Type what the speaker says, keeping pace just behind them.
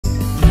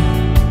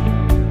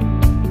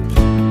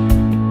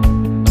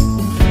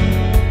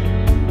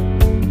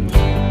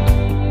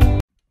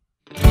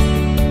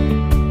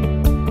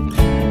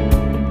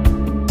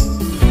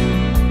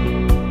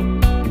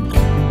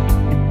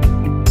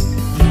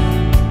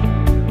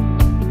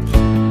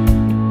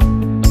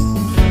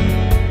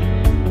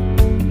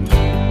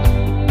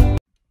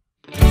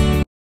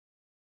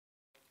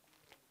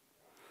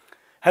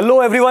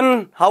Hello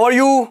everyone, how are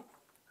you?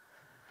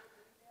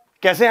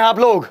 कैसे हैं आप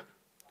लोग?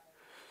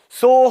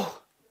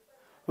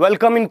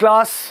 Welcome in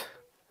class.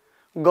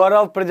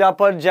 गौरव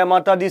प्रजापत, जय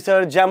माता दी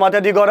सर। जय माता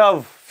दी गौरव।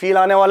 फील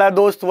आने वाला है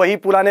दोस्त, वही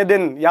पुराने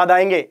दिन याद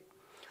आएंगे।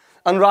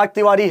 अनुराग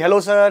Tiwari, hello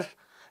sir.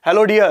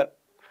 Hello dear.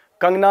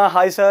 Kangana,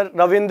 hi sir.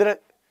 Ravindra,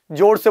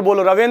 जोर से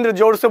बोलो। रविंद्र,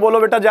 जोर से बोलो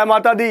बेटा, जय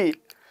माता दी।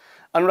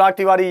 अनुराग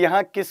तिवारी,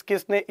 यहाँ किस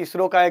किस ने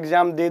इसरो का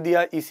एग्जाम दे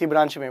दिया ईसी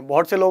ब्रांच में?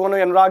 बहुत से लोगों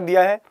ने अनुराग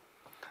दिया है,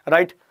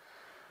 right.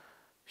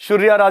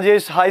 Surya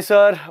Rajesh, hi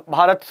sir.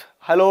 Bharat,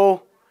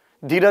 hello.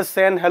 Dheeraj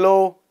Sen, hello.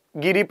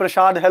 Giri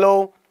Prasad,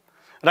 hello.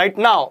 Right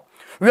now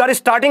we are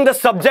starting the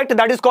subject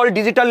that is called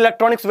digital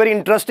electronics. Very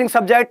interesting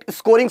subject,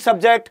 scoring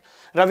subject.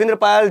 Ravindra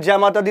पायल, जय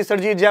माता दी सर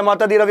जी। जय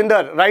माता दी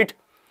रविंद्र, राइट।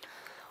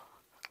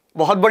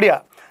 बहुत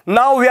बढ़िया।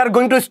 Now we are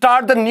going to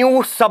start the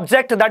new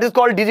subject that is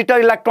called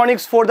digital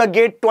electronics for the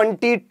GATE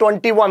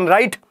 2021,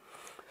 right?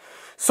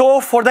 So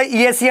for the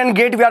ESE and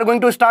GATE, we are going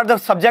to start the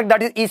subject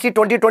that is ECE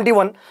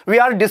 2021. We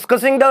are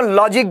discussing the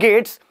logic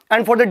gates,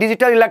 and for the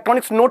digital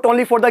electronics, not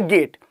only for the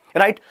GATE,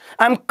 right?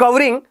 I'm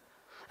covering,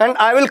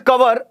 and I will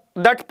cover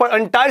that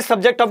entire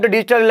subject of the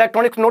digital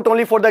electronics, not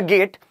only for the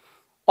GATE,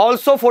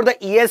 also for the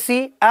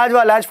ESE as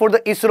well as for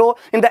the ISRO.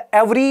 In the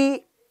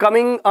every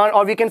coming,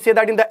 or we can say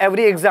that in the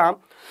every exam,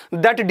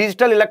 that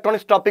digital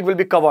electronics topic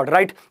will be covered,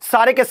 right?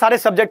 सारे के सारे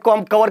subject को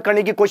हम cover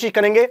करने की कोशिश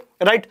करेंगे,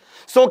 right?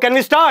 So can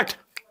we start?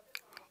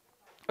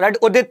 Right,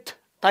 Udit,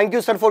 thank you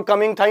sir for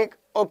coming.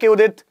 Okay,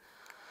 Udit.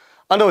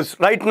 Anuj,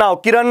 right now,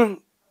 Kiran.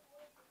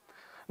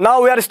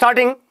 Now we are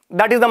starting.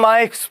 That is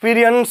my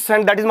experience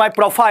and that is my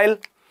profile.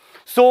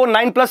 So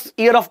 9+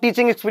 year of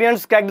teaching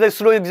experience, cracked the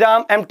ISRO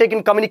exam. I'm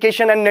taking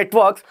communication and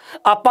networks.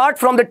 Apart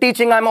from the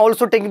teaching, I'm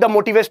also taking the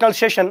motivational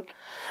session.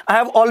 I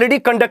have already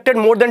conducted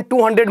more than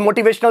 200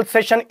 motivational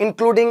sessions,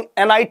 including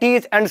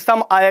NITs and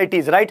some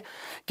IITs, right?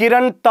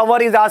 Kiran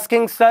Tawar is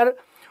asking, sir,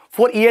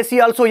 for ESE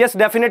also? Yes,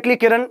 definitely,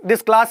 Kiran.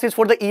 This class is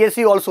for the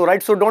ESE also,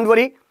 right? So don't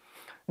worry.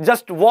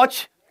 Just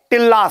watch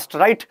till last,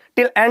 right?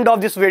 Till end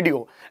of this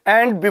video.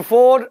 And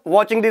before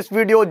watching this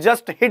video,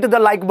 just hit the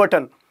like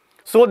button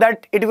so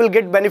that it will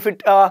get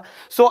benefit.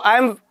 So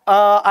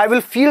I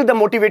will feel the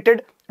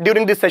motivated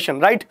during this session,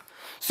 right?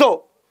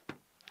 So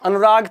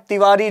Anurag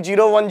Tiwari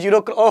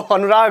 010. Oh,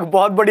 Anurag,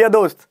 बहुत बढ़िया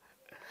दोस्त.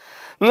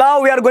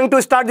 Now we are going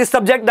to start this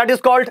subject that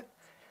is called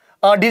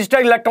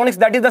digital electronics.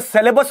 That is the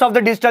syllabus of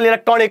the digital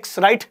electronics,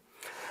 right?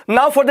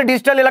 Now for the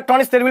digital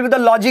electronics, there will be the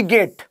logic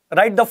gate,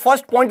 right? The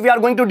first point we are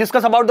going to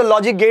discuss about the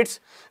logic gates.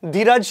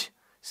 Dheeraj,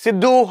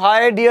 Sidhu,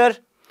 hi dear.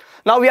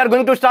 Now we are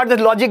going to start the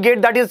logic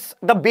gate, that is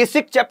the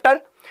basic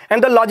chapter.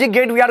 And the logic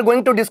gate, we are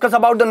going to discuss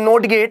about the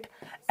NOT gate,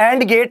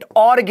 AND gate,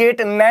 OR gate,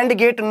 NAND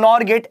gate, NOR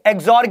gate,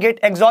 XOR gate.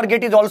 XOR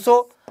gate is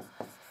also,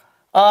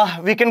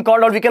 we can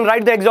call, or we can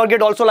write the XOR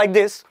gate also like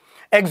this.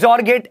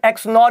 XOR gate,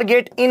 XNOR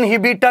gate,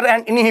 inhibitor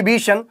and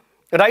inhibition,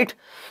 right?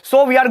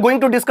 So we are going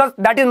to discuss,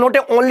 that is not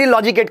a only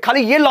logic gate.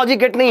 खाली ये logic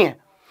gate नहीं है.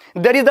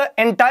 There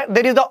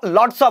is the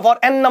lots of or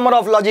n number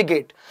of logic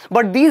gate.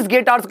 But these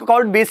gates are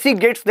called basic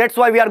gates. That's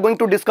why we are going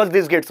to discuss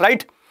these gates,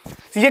 right?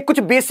 ये कुछ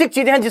basic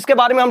चीजें हैं जिसके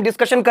बारे में हम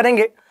discussion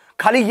करेंगे.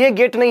 खाली ये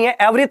gate नहीं है.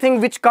 Everything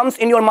which comes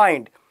in your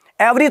mind.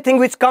 Everything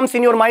which comes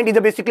in your mind is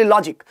basically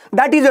logic.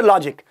 That is a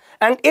logic.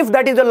 And if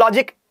that is a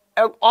logic,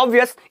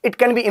 obvious, it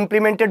can be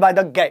implemented by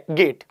the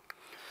gate.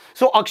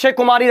 So Akshay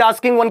Kumar is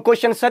asking one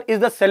question, sir, is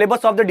the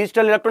syllabus of the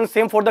digital electronics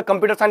same for the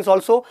computer science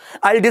also?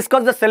 I'll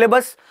discuss the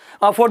syllabus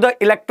for the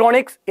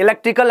electronics,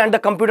 electrical and the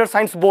computer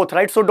science both,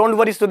 right? So don't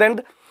worry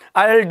student,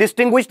 I'll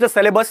distinguish the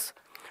syllabus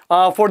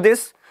for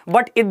this.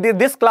 But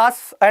this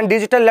class and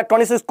digital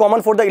electronics is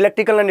common for the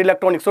electrical and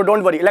electronics. So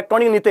don't worry.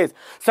 Electronic Nitesh,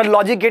 sir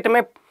logic gate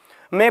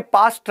में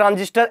पास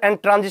transistor and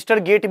transistor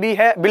gate भी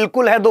है.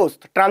 बिल्कुल है दोस्त.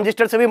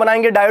 Transistor से भी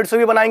बनाएंगे, diode से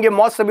भी बनाएंगे,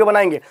 मॉस से भी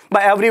बनाएंगे,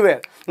 bye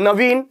everywhere.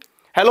 Naveen,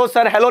 hello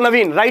sir. Hello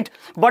Naveen, right.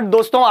 But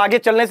दोस्तों आगे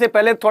चलने से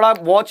पहले थोड़ा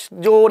वॉच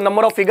जो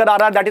नंबर ऑफ फिगर आ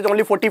रहा है, that is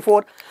only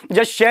 44.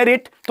 Just share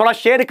it, थोड़ा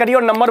शेयर करिए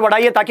और नंबर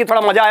बढ़ाइए ताकि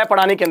थोड़ा मजा आए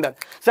पढ़ाने के अंदर.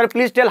 Sir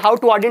please tell how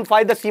to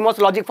identify the CMOS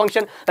logic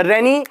function.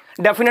 Rainy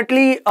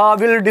definitely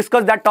will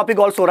discuss that topic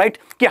also, right?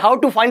 कि how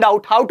to find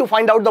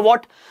out the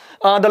what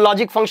the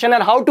logic function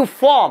and how to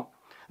form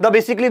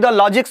basically the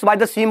logics by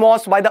the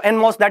CMOS, by the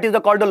NMOS, that is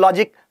called the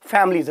logic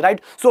families,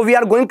 right? So we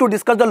are going to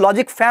discuss the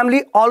logic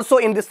family also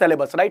in this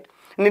syllabus, right?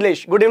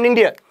 Nilesh, good evening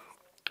dear.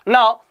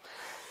 Now,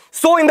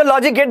 so in the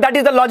logic gate, that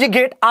is the logic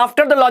gate.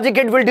 After the logic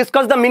gate, we'll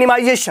discuss the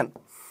minimization.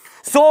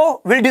 So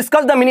we'll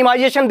discuss the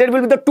minimization. There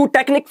will be the two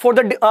techniques for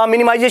the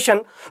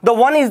minimization. The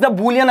one is the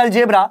Boolean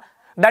algebra,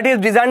 that is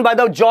designed by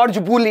the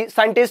George Boole,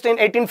 scientist in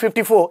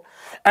 1854.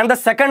 And the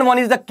second one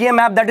is the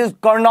K-map, that is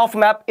Karnoff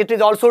map. It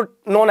is also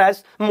known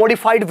as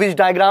modified Wish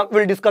diagram.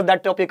 We'll discuss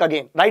that topic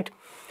again, right?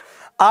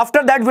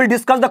 After that, we'll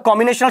discuss the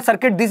combinational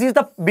circuit. This is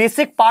the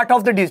basic part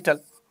of the digital.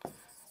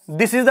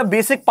 This is the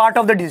basic part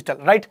of the digital,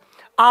 right?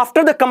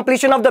 After the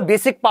completion of the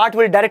basic part,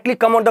 we'll directly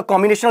come on the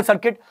combinational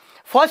circuit.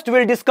 First,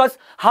 we'll discuss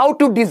how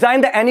to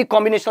design any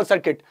combinational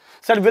circuit.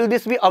 Sir, will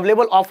this be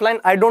available offline?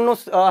 I don't know,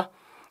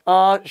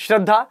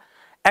 Shraddha.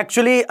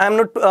 Actually, I'm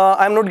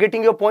not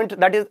getting your point.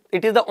 That is,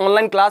 it is the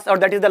online class or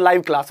that is the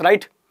live class,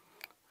 right?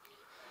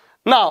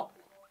 Now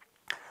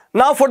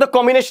for the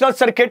combinational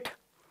circuit.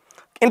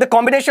 In the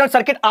combinational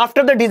circuit,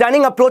 after the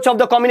designing approach of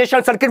the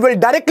combinational circuit will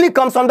directly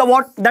comes on the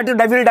what? That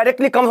will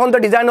directly come on the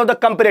design of the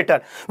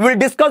comparator. We'll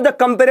discuss the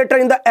comparator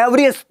in the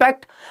every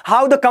aspect,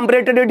 how the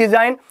comparator is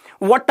designed,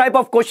 what type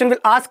of question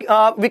will ask,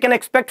 we can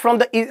expect from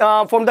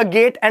the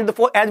gate and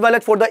as well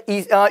as for the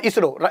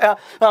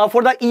ISRO,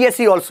 for the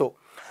ESE also.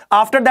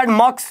 After that,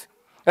 mux,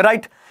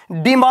 right?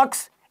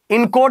 Demux,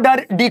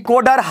 encoder,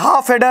 decoder,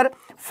 half adder,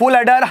 full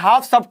adder,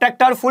 half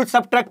subtractor, full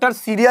subtractor,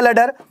 serial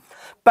adder,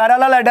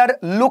 parallel adder,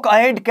 look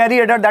ahead carry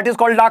adder, that is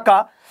called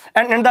DACA.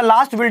 And in the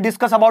last we'll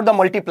discuss about the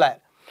multiplier.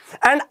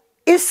 And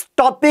इस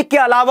topic के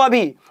अलावा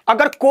भी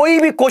अगर कोई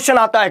भी question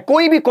आता है,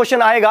 कोई भी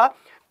क्वेश्चन आएगा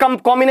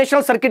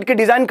कॉम्बिनेशनल सर्किट के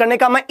डिजाइन करने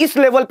का, मैं इस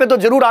लेवल पे तो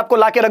जरूर आपको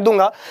लाके रख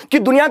दूंगा कि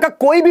दुनिया का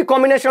कोई भी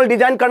कॉम्बिनेशनल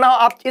डिजाइन करना हो,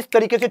 आप इस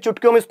तरीके से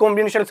चुटकियों में इस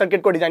कॉम्बिनेशनल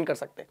सर्किट को डिजाइन कर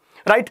सकते हैं,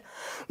 राइट?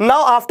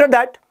 नाउ आफ्टर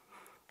दैट,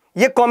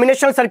 ये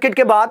कॉम्बिनेशनल सर्किट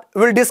के बाद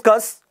will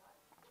discuss,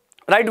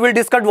 right, will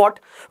discuss what?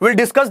 Will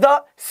discuss the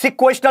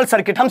सिक्वेशनल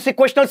circuit. हम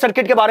सिक्वेशनल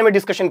सर्किट के बारे में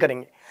डिस्कशन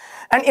करेंगे.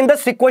 And in the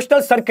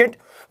सिक्वेशनल circuit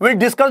will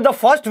discuss the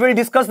first, will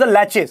discuss the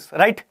latches,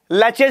 right?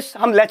 Latches,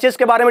 हम latches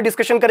के बारे में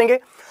डिस्कशन करेंगे.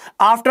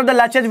 After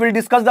the latches will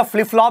discuss the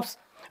flip flops,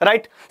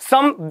 right?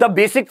 The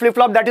basic flip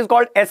flop that is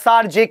called SR,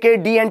 JK,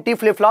 D and T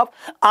flip flop.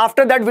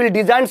 After that we'll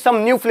design some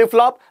new flip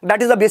flop,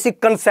 that is the basic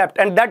concept,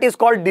 and that is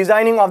called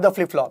designing of the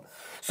flip flop.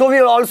 So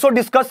we will also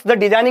discuss the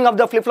designing of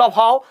the flip flop,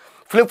 how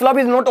flip flop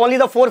is not only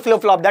the 4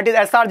 flip flop, that is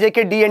SR,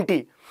 JK, D and T.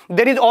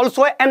 There is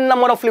also n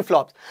number of flip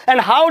flops,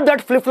 and how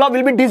that flip flop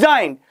will be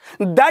designed,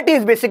 that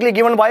is basically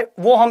given by,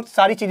 वो हम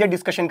सारी चीजें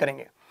discussion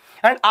करेंगे.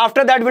 And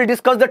after that we'll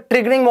discuss the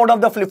triggering mode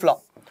of the flip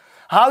flop,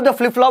 how the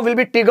flip flop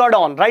will be triggered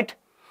on, right?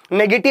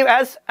 Negative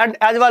edge and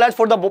as well as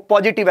for the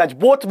positive edge,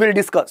 both will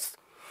discuss.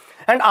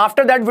 And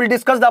after that we'll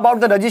discuss about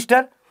the register,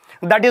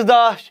 that is the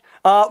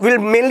we'll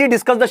mainly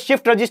discuss the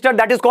shift register,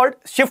 that is called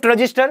shift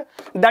register,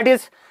 that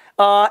is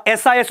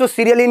SISO,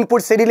 serial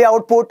input, serial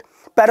output,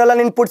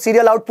 parallel input,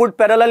 serial output,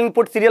 parallel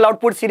input, serial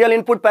output, serial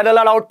input,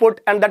 parallel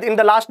output, and that in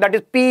the last, that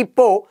is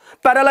PPO,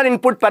 parallel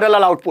input,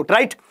 parallel output,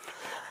 right?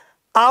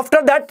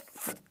 After that,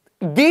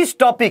 these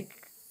topic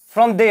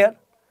from there,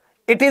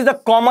 it is the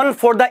common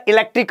for the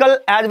electrical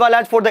as well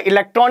as for the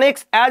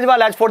electronics as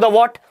well as for the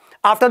what?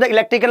 After the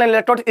electrical and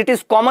electronics, it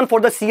is common for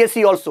the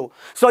CSE also.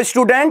 So a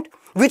student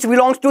which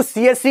belongs to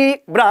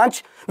CSE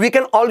branch, you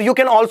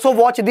can also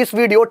watch this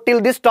video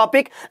till this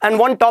topic, and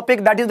one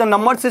topic, that is the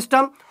number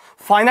system,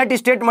 finite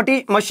state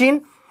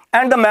machine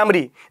and the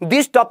memory.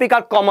 These topics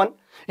are common.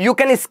 You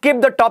can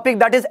skip the topic,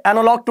 that is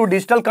analog to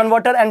digital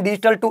converter and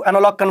digital to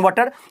analog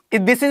converter.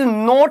 This is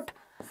not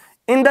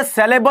in the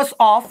syllabus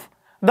of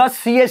the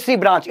CSE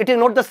branch. It is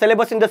not the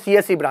syllabus in the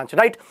CSE branch,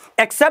 right?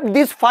 Except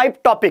these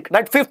 5 topics,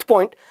 right? 5th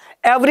point,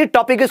 every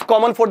topic is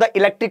common for the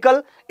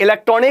electrical,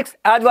 electronics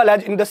as well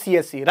as in the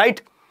CSE,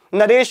 right?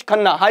 Naresh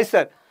Khanna, hi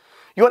sir.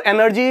 Your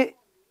energy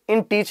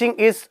in teaching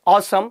is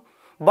awesome,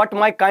 but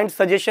my kind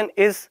suggestion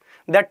is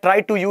that try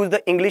to use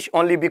the English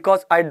only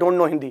because I don't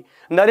know Hindi.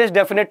 Naresh,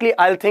 definitely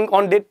I'll think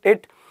on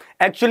it.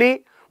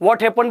 Actually,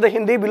 what happened, the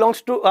Hindi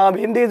belongs to,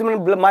 Hindi is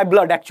my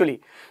blood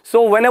actually.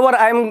 So whenever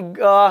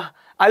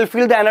I'll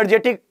feel the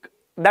energetic,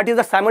 that is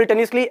the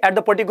simultaneously at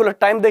the particular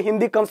time the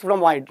Hindi comes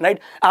from mind, right?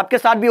 आपके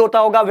साथ भी होता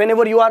होगा,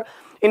 whenever you are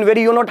in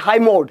very, you're not high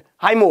mode,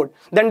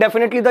 then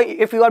definitely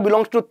if you are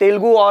belongs to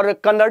Telugu or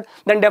Kannada,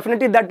 then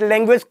definitely that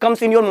language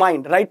comes in your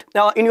mind, right?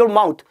 In your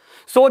mouth.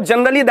 So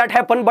generally that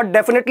happen, but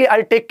definitely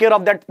I'll take care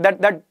of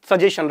that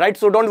suggestion, right?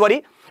 So don't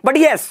worry. But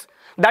yes,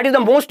 that is the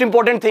most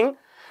important thing.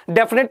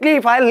 Definitely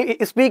if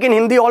I'll speak in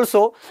Hindi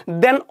also,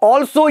 then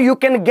also you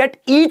can get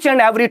each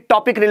and every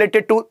topic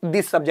related to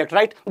this subject,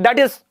 right? That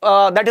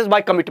is my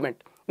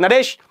commitment.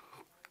 Naresh,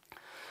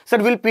 sir,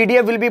 will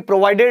PDF will be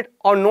provided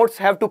or notes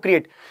have to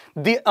create?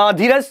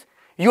 Dheeraj,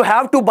 you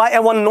have to buy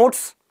one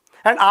notes,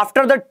 and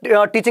after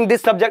the teaching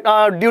this subject,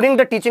 during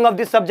the teaching of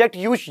this subject,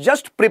 you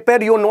just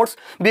prepare your notes,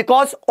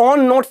 because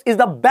on notes is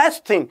the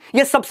best thing.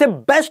 ये सबसे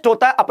best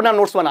होता है अपना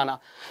notes बनाना.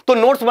 तो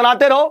notes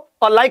बनाते रहो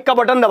और like का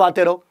बटन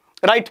दबाते रहो,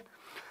 right?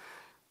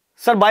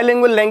 Sir,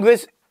 bilingual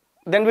language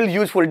then will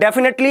useful.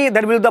 Definitely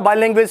there will the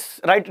bilingual,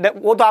 right?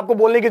 वो तो आपको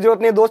बोलने की जरूरत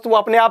नहीं है दोस्त, वो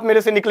अपने आप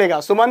मेरे से निकलेगा.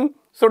 Suman,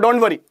 so don't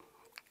worry,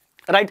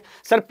 right?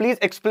 Sir, please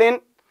explain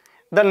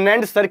the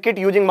NAND circuit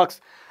using mux.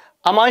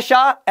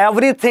 Amasha,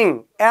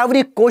 everything,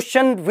 every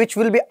question which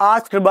will be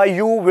asked by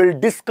you will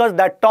discuss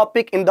that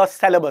topic in the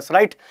syllabus,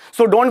 right?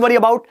 So don't worry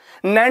about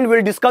NAND.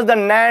 Will discuss the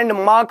NAND,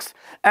 mux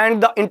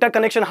and the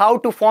interconnection, how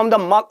to form the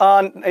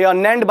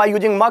NAND by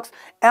using mux.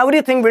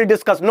 Everything will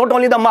discuss, not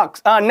only the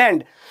mux,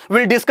 NAND.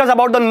 We'll discuss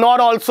about the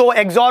NOR also,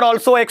 XOR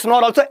also,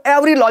 XNOR also.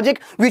 Every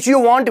logic which you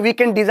want, we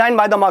can design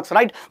by the mux,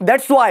 right?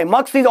 That's why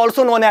mux is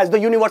also known as the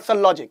universal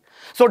logic.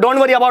 So don't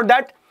worry about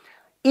that.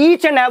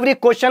 Each and every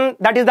question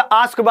that is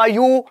asked by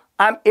you,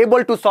 I am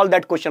able to solve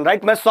that question,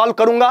 right? मैं solve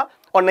करूंगा,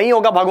 और नहीं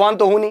होगा भगवान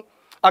तो हूं नहीं.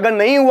 अगर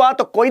नहीं हुआ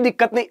तो कोई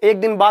दिक्कत नहीं, एक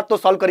दिन बाद तो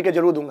solve करके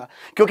जरूर दूंगा,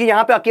 क्योंकि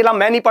यहाँ पे अकेला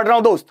मैं नहीं पढ़ रहा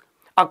हूं दोस्त.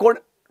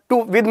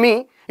 with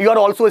me, you are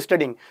also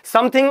studying.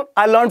 Something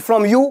I learned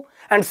from you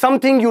and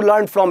something you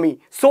learned from me.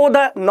 So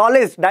the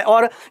knowledge,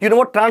 or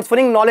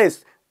transferring knowledge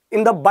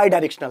in the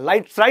bidirectional,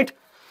 right?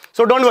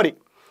 So don't worry.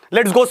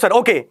 Let's go, sir.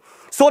 Okay.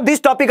 So these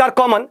topics are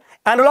common.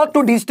 Analog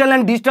to digital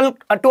and digital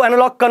to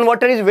analog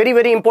converter is very,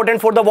 very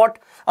important for the what?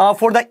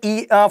 For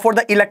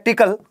the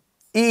electrical,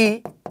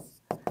 EE,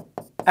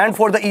 and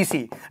for the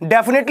ECE.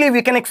 Definitely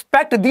we can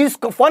expect these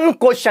one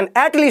question,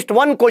 at least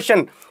one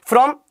question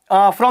from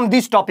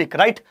this topic,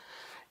 right?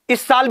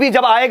 इस साल भी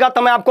जब आएगा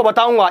तो मैं आपको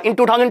बताऊंगा. In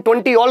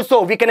 2020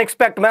 also we can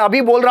expect. मैं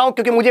अभी बोल रहा हूं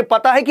क्योंकि मुझे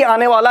पता है कि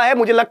आने वाला है,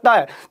 मुझे लगता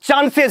है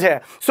chances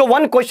है. So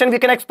one question we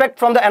can expect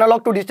from the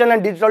analog to digital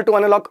and digital to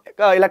analog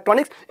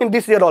electronics in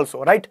this year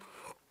also, right?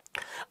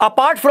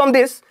 Apart from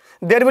this,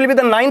 there will be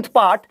the ninth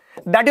part,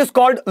 that is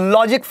called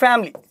logic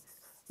family.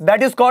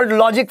 That is called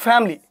logic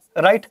family,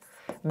 right?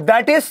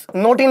 That is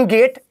not in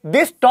GATE.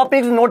 This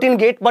topic is not in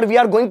GATE, but we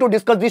are going to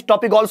discuss this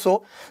topic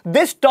also.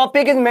 This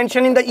topic is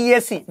mentioned in the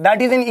ESE.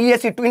 That is in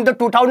ESE in the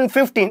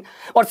 2015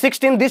 or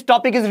 16. This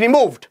topic is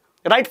removed,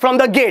 right, from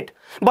the GATE.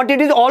 But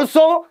it is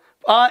also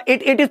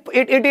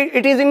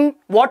it is in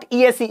what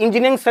ESE,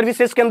 engineering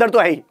services के अंदर तो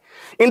है ही.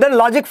 In the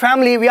logic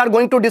family, we are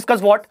going to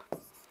discuss what?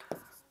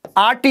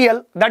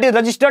 RTL, that is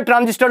register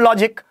transistor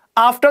logic.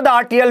 After the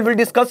RTL, we'll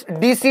discuss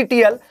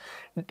DCTL,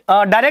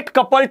 direct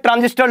coupled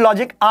transistor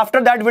logic.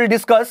 After that, we'll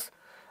discuss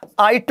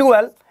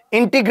I2L,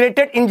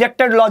 integrated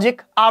injected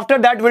logic. After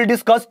that, we'll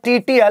discuss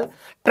TTL,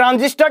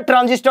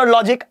 transistor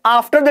logic.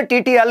 After the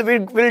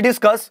TTL, we'll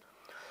discuss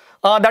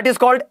that is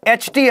called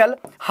HTL,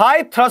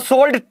 high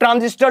threshold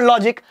transistor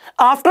logic.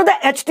 After the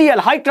HTL,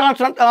 high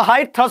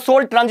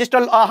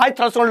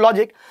threshold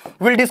logic,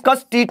 we'll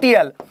discuss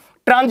TTL,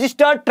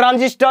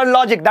 transistor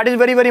logic. That is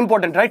very, very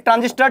important, right?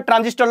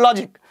 Transistor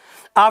logic.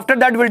 After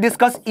that, we'll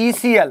discuss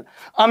ECL,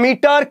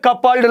 emitter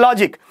coupled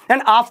logic.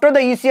 And after the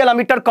ECL,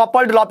 emitter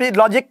coupled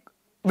logic,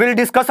 we'll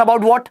discuss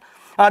about what?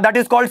 That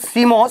is called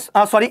NMOS,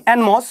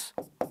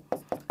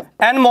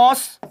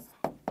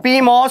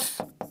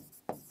 PMOS,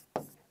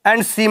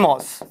 and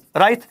CMOS,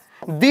 right?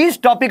 These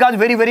topics are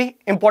very, very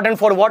important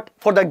for what?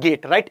 For the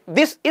GATE, right?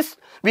 This is,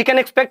 we can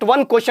expect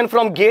one question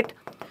from GATE,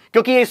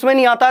 क्योंकि इसमें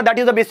नहीं आता, that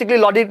is the basically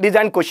logic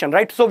design question,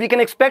 right? So we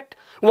can expect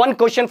one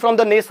question from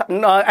the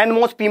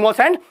NMOS, PMOS,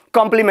 and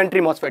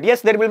complementary MOSFET.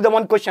 Yes, there will be the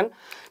one question.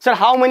 Sir,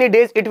 how many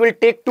days it will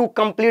take to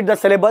complete the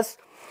syllabus,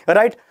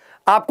 right?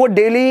 आपको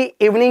daily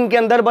evening के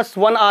अंदर बस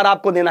 1 hour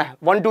आपको देना है,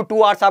 1 to 2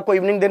 hours आपको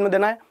evening दिन में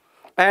देना है,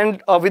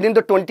 and within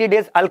the 20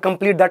 days I'll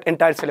complete that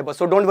entire syllabus.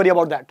 So don't worry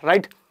about that,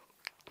 right?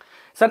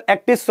 Sir,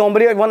 Actis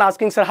Sombre, one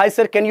asking, sir, hi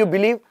sir, can you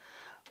believe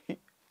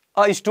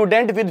a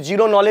student with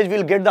zero knowledge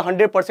will get the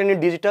 100% in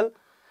digital?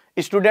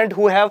 A student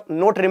who have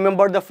not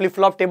remembered the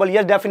flip-flop table?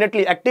 Yes,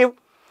 definitely. Active.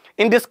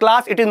 In this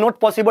class, it is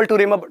not possible to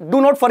remember. Do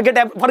not forget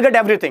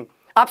everything.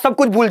 आप सब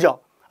कुछ भूल जाओ,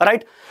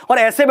 right? और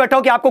ऐसे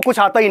बैठो कि आपको कुछ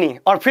आता ही नहीं है,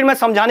 और फिर मैं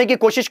समझाने की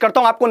कोशिश करता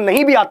हूं, आपको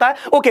नहीं भी आता है.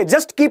 Okay,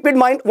 just keep in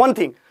mind one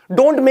thing.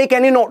 Don't make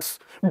any notes.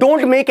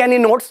 Don't make any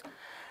notes.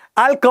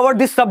 I'll cover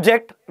this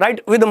subject,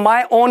 right, with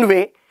my own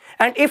way.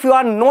 And if you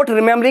are not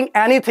remembering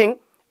anything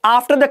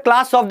after the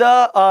class of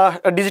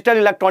the digital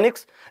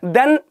electronics,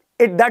 then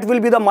that will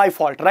be my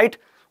fault, right?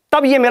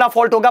 तब ये मेरा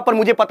fault होगा, पर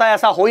मुझे पता है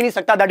ऐसा हो ही नहीं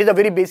सकता. That is a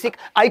very basic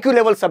IQ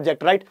level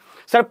subject, right?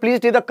 Sir,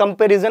 please do the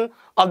comparison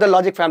of the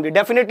logic family.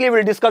 Definitely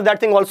we'll discuss that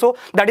thing also.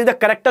 That is the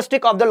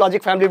characteristic of the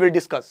logic family we'll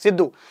discuss.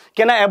 Sidhu,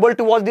 can I able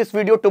to watch this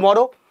video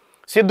tomorrow?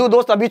 Sidhu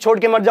दोस्त अभी छोड़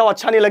के मत जाओ,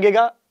 अच्छा नहीं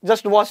लगेगा.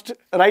 Just watch,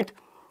 right?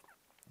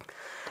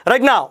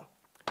 Right now,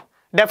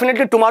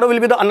 definitely tomorrow will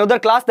be the another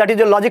class, that is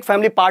the logic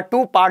family part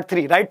 2, part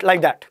 3, right?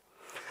 Like that.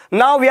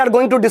 Now we are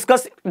going to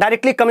discuss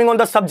directly coming on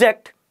the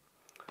subject.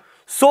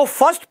 So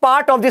first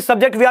part of this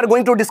subject we are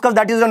going to discuss,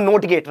 that is the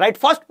NOT gate, right?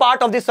 First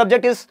part of this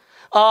subject is,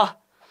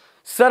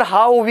 sir,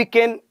 how we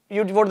can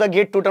use for the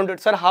gate 200.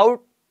 Sir, how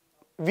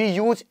we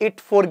use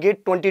it for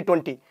gate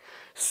 2020.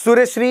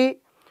 Sureshri,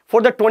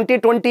 for the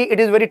 2020 it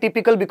is very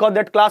typical because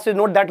that class is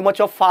not that much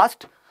of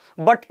fast.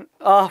 But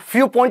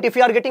few point if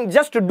you are getting,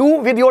 just do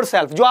with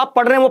yourself. जो आप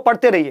पढ़ रहे हैं वो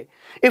पढ़ते रहिए.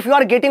 If you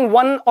are getting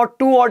 1 or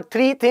 2 or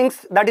 3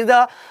 things, that is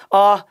the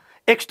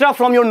extra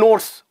from your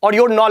notes or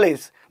your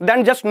knowledge,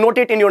 then just note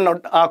it in your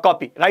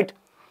copy, right?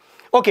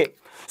 Okay.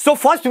 So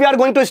first we are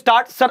going to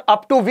start. Sir,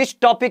 up to which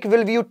topic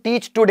will you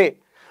teach today?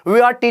 We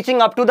are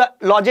teaching up to the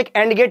logic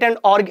AND gate and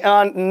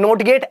NOT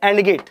gate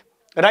AND gate,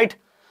 right?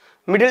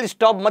 Middle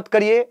stop मत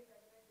करिए.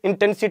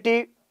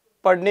 Intensity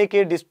पढ़ने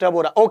के disturb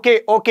हो रहा.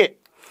 Okay, okay.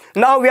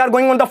 Now we are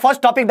going on the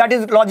first topic, that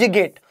is logic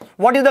gate.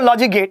 What is the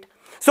logic gate?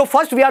 So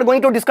first we are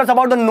going to discuss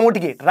about the NOT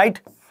gate, right?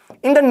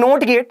 In the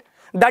NOT gate,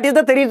 that is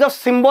there is a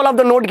symbol of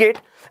the NOT gate,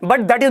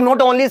 but that is not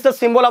only the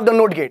symbol of the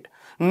NOT gate.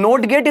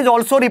 NOT gate is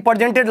also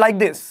represented like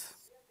this.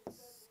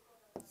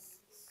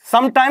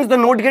 Sometimes the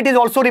NOT gate is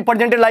also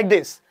represented like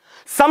this.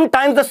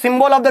 Sometimes the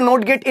symbol of the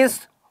NOT gate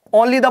is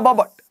only the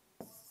bubble.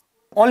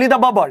 Only the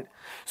bubble.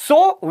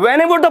 So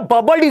whenever the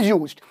bubble is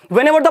used,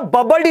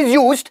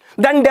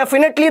 then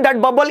definitely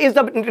that bubble is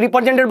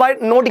represented by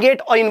NOT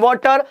gate or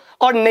inverter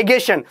or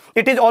negation.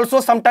 It is also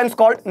sometimes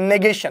called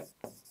negation.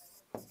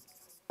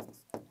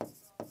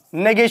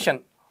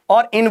 negation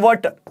or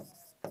inverter,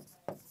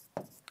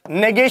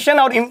 negation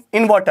or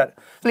inverter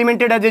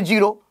implemented as a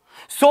 0.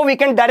 So we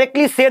can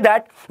directly say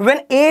that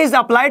when A is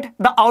applied,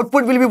 the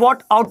output will be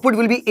what? Output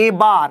will be A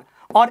bar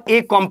or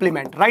A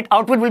complement, right?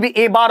 Output will be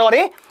A bar or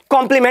A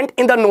complement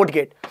in the NOT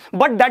gate.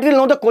 But that will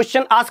not the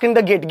question asked in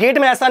the gate. Gate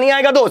में ऐसा नहीं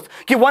आएगा दोस्त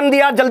कि 1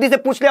 दिया जल्दी से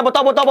पूछ लिया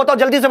बताओ बताओ बताओ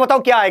जल्दी से बताओ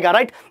क्या आएगा,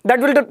 right?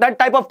 That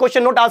type of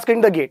question not asked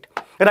in the gate,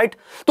 right?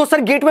 तो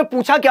सर गेट में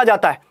पूछा क्या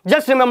जाता है?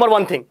 Just remember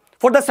one thing.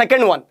 For the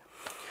second one,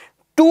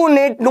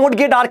 2 NOT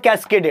gate are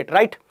cascaded,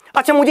 right?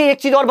 अच्छा मुझे एक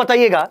चीज और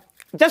बताइएगा.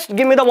 Just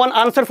give me the one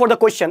answer for the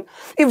question.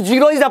 If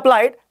 0 is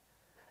applied,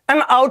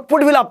 an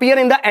output will appear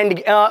in the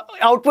end.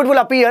 Output will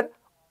appear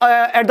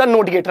at the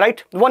NOT gate,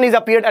 right? 1 is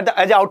appeared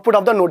as the output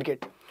of the NOT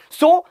gate.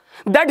 So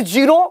that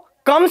 0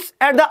 comes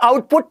at the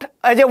output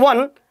as a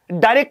 1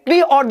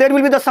 directly, or there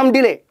will be some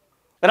delay,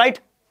 right?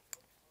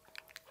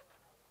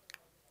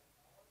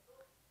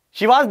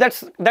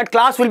 Shiva's that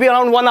class will be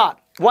around 1 hour.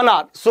 1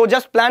 hour. So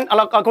just plan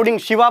according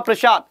Shiva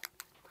Prashad.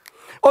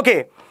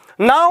 Okay.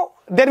 Now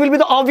there will be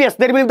the obvious,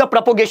 there will be the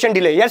propagation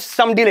delay. Yes,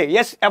 some delay.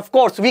 Yes, of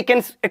course, we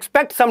can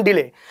expect some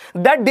delay.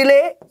 That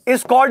delay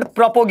is called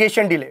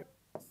propagation delay.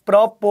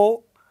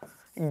 Propagation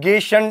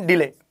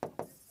delay.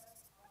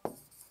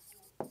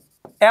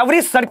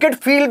 Every circuit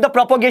feel the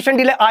propagation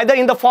delay either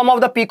in the form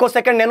of the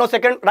picosecond,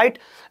 nanosecond, right?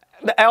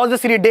 All the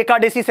series deca,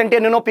 deci, centi,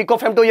 nano, pico,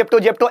 femto, yepto,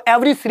 jepto.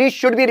 Every series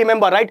should be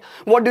remembered, right?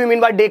 What do you mean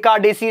by deca,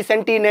 deci,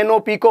 centi, nano,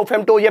 pico,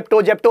 femto,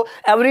 yepto, jepto?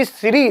 Every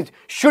series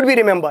should be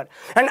remembered.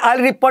 And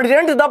I'll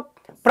represent the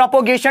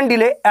propagation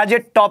delay as a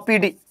top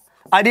PD.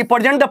 I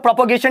represent the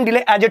propagation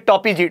delay as a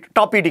top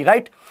PD,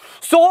 right?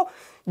 So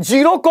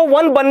 0 को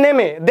 1 बनने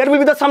में there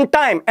will be some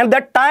time, and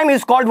that time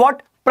is called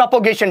what?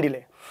 Propagation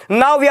delay.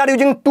 Now we are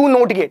using 2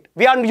 NOT gate.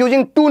 We are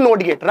using 2 NOT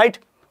gate, right?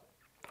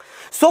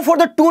 So for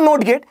the 2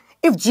 NOT gate,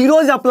 if 0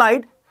 is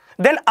applied,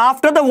 then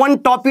after the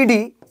 1 top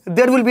PD,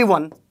 there will be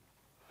 1.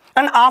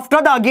 And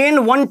after the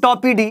again 1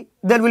 top PD,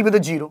 there will be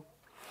the 0.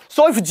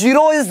 So if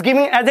 0 is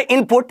given as an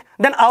input,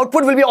 then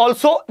output will be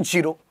also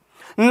 0.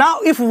 Now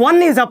if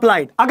 1 is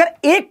applied, अगर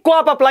एक को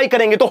आप apply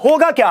करेंगे तो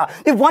होगा क्या?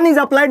 If 1 is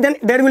applied, then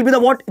there will be the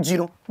what?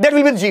 0. There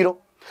will be 0.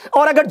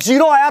 और अगर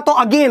 0 आया तो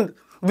again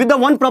with the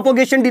 1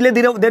 propagation delay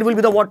there will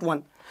be the what?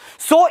 1.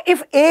 So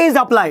if A is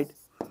applied,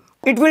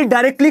 it will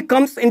directly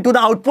comes into the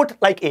output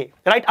like A,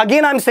 right?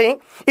 Again I'm saying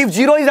if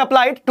 0 is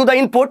applied to the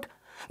input,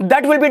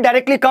 that will be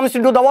directly comes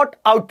into the what?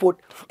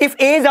 Output. If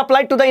A is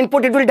applied to the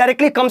input, it will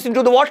directly comes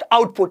into the what?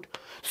 Output.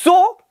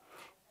 So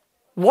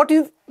what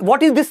is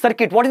this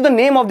circuit? What is the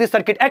name of this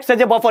circuit? X as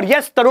a buffer.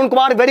 Yes, Tarun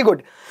Kumar, very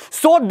good.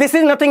 So this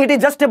is nothing, it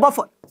is just a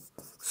buffer.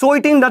 So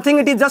it is nothing,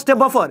 it is just a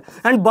buffer.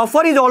 And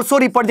buffer is also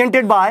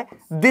represented by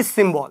this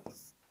symbol.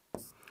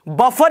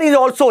 Buffer is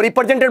also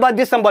represented by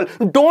this symbol.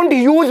 Don't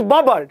use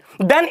bubble.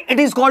 Then it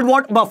is called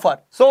what? Buffer.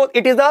 So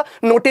it is the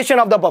notation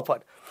of the buffer.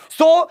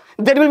 So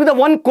there will be the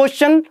one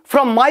question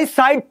from my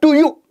side to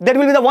you. There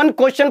will be the one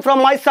question from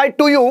my side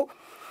to you.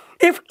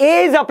 If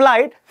A is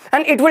applied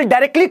and it will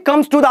directly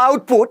comes to the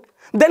output,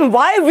 then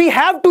why we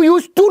have to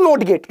use 2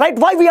 NOT gate, right?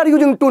 Why we are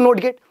using 2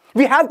 NOT gate?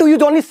 We have to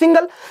use only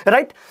single,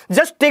 right?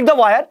 Just take the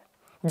wire.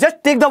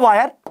 Just take the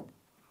wire,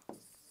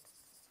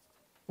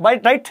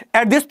 right,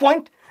 at this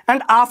point.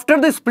 And after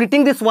the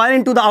splitting this wire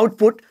into the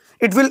output,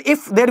 it will,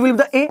 if there will be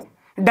the A,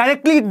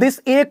 directly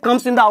this A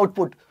comes in the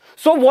output.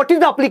 So what is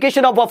the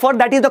application of buffer?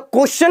 That is the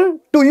question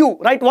to you,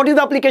 right? What is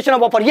the application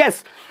of buffer?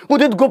 Yes,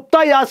 Udit Gupta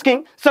is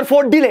asking, sir,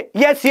 for delay.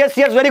 Yes,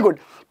 very good.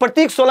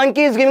 Pratik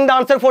Solanki is giving the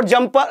answer for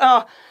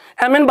jumper.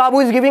 MN Babu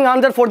is giving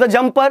answer for the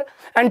jumper.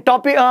 And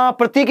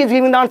Pratik is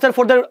giving the answer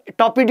for the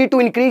top PD to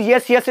increase.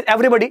 Yes,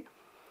 everybody.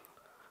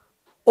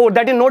 Oh,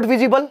 that is not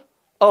visible.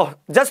 Oh,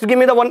 just give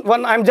me the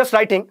one I'm just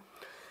writing.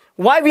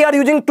 Why we are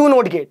using 2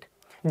 NOT gate?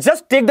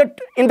 Just take that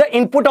in the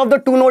input of the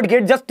 2 NOT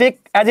gate, just take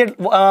as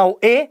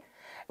A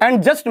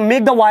and just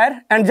make the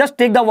wire and just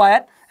take the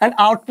wire and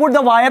output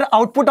the wire,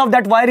 output of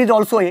that wire is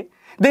also A.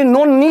 There is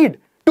no need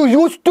to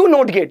use 2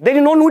 NOT gate. There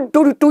is no need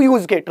to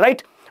use gate,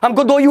 right?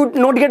 हमको 2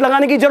 NOT gate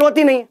लगाने की जरूरत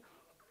ही नहीं।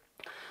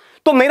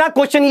 तो मेरा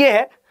question ये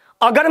है,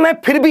 अगर मैं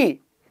फिर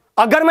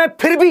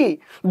भी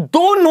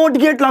 2 NOT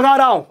gate लगा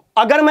रहा हूं,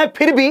 अगर मैं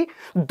फिर भी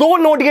 2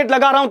 NOT gate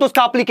लगा रहा हूं तो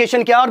उसका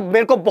एप्लीकेशन क्या है? और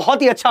मेरे को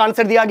बहुत ही अच्छा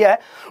आंसर दिया गया है.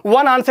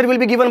 One answer will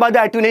be given by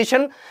the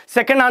attenuation,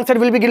 second answer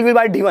will be given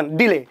by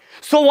delay.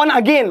 So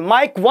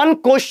one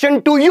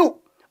question to you.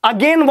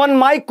 Again,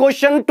 my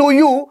question to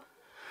you.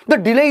 The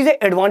delay is an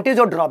advantage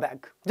or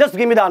drawback? Just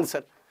give me the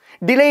answer.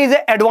 Delay is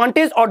an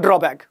advantage or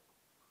drawback?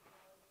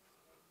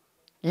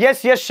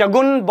 Yes,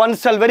 Shagun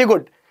Bansal, very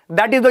good.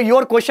 That is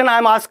your question I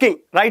am asking,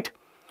 right?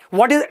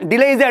 What is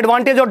delay is the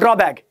advantage or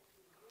drawback?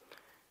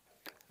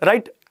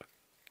 Right?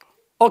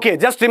 Okay,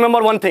 just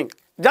remember one thing.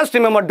 Just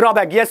remember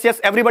drawback. Yes,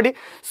 everybody.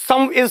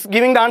 Some is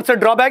giving the answer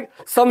drawback.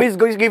 Some is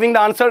giving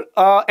the answer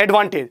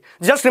advantage.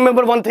 Just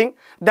remember one thing.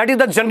 That is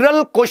the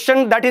general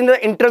question that in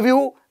the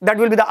interview that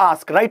will be the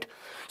ask, right?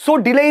 So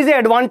delay is the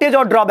advantage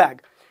or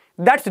drawback.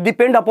 That's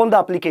depend upon the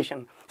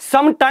application.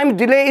 Sometimes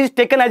delay is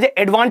taken as an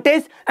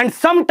advantage, and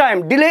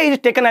sometimes delay is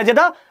taken as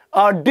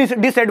a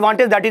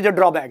disadvantage, that is a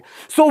drawback.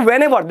 So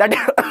whenever that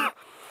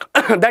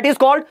that is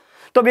called,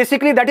 so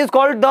basically that is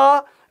called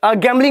the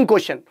gambling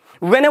question.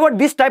 Whenever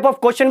this type of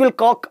question will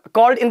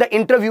called in the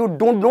interview,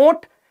 do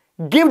not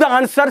give the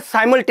answer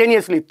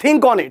simultaneously.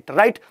 Think on it,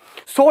 right?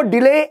 So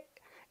delay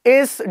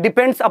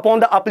depends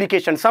upon the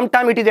application.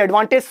 Sometimes it is an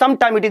advantage,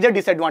 sometimes it is a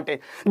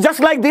disadvantage. Just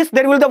like this,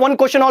 there will be the one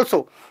question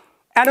also.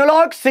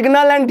 Analog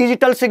signal and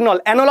digital signal.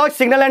 Analog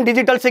signal and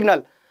digital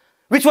signal.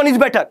 Which one is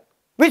better?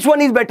 Which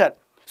one is better?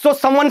 So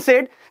someone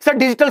said, sir,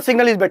 digital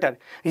signal is better.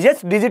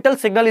 Yes, digital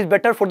signal is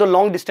better for the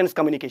long distance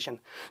communication.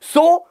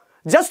 So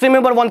just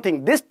remember one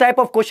thing. This type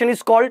of question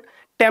is called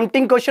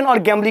tempting question or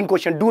gambling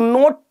question. Do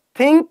not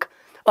think,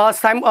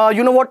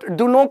 you know what?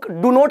 Do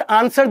not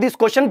answer this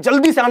question.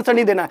 जल्दी से answer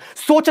नहीं देना है.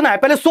 सोचना है.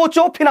 पहले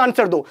सोचो फिर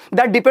answer दो.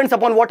 That depends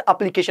upon what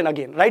application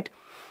again, right?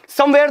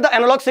 Somewhere the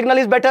analog signal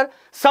is better.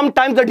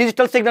 Sometimes the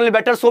digital signal is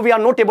better. So we are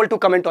not able to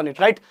comment on it,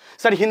 right?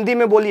 Sir, Hindi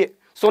में बोलिए.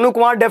 Sonu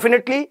Kumar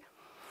definitely.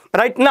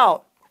 Right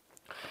now.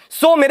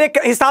 So मेरे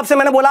हिसाब से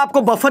मैंने बोला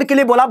आपको buffer के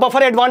लिए बोला.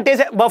 बफर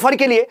एडवांटेज है बफर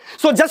के लिए.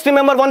 So just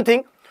remember one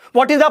thing.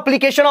 What is the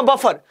application of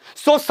buffer?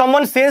 So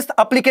someone says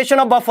application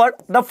of buffer.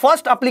 The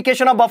first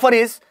application of buffer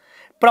is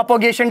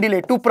propagation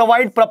delay, to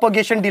provide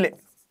propagation delay.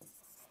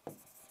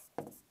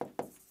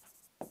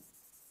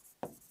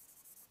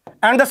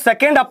 And the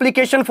second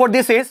application for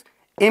this is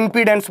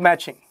impedance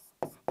matching.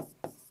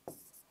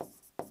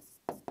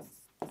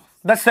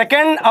 The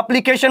second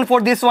application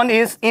for this one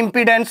is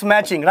impedance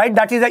matching, right?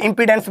 That is the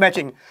impedance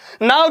matching.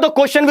 Now the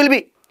question will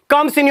be,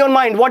 comes in your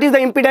mind, what is the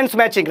impedance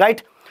matching,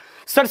 right?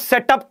 Sir,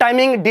 setup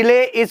timing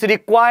delay is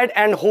required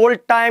and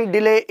hold time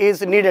delay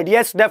is needed.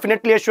 Yes,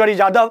 definitely Ashwari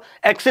Jadhav,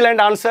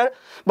 excellent answer.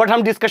 But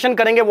हम discussion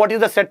करेंगे what is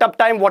the setup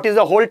time, what is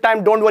the hold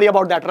time, don't worry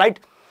about that, right?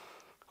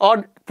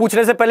 और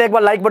पूछने से पहले एक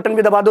बार like button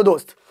भी दबा दो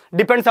दोस्त.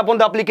 Depends upon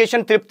the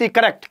application, Tripti,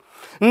 correct.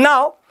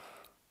 Now,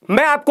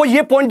 मैं आपको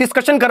ये point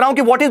discussion कर रहा हूँ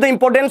कि what is the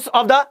importance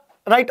of the,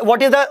 right,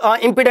 what is the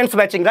impedance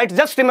matching, right?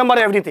 Just remember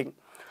everything.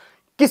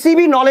 किसी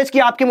भी knowledge की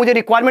आपकी मुझे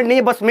requirement नहीं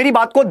है, बस मेरी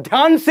बात को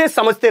ध्यान से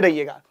समझते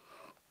रहिएगा.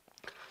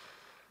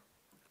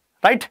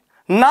 Right?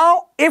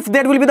 Now, if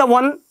there will be the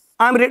one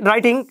I'm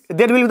writing,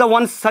 there will be the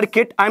one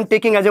circuit I'm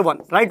taking as a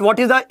one. Right? What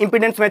is the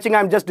impedance matching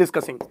I'm just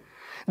discussing?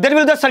 There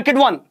will be the circuit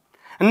 1.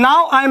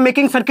 Now I am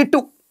making circuit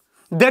 2.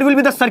 There will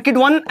be the circuit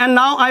 1 and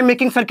now I am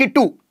making circuit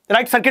 2.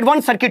 Right? Circuit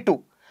 1, circuit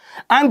 2.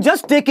 I am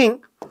just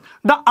taking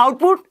the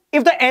output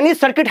if the any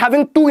circuit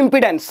having two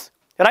impedance.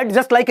 Right?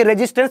 Just like a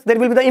resistance, there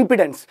will be the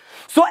impedance.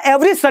 So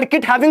every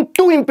circuit having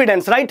two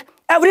impedance. Right?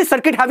 Every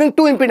circuit having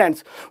two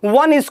impedance.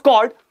 One is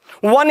called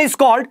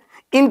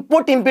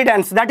input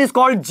impedance, that is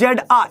called ZI.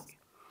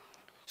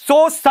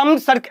 So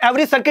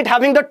every circuit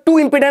having the two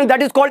impedance,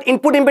 that is called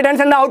input impedance,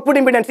 and the output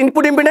impedance.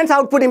 Input impedance,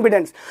 output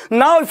impedance.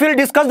 Now if we'll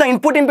discuss the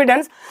input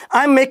impedance,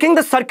 I am making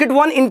the circuit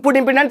 1 input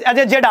impedance as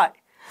a ZI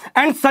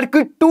and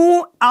circuit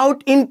 2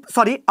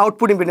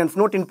 output impedance,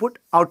 not input,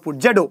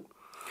 output, ZO.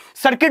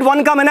 Circuit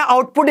 1 का मैंने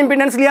output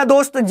impedance लिया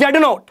दोस्त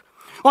Z0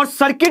 और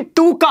circuit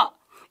 2 का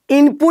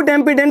input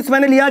impedance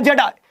मैंने लिया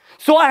ZI.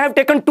 So I have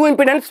taken two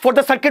impedance for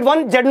the circuit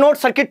 1 Z0,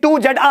 circuit 2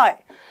 ZI.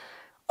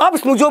 अब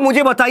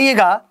मुझे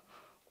बताइएगा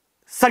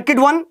circuit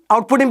 1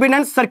 output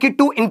impedance, circuit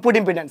 2 input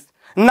impedance.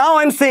 Now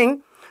I am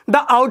saying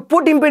the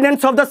output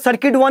impedance of the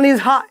circuit 1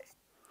 is high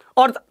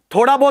और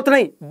थोड़ा बहुत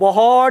नहीं,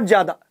 बहुत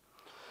ज़्यादा.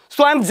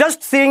 So I am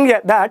just saying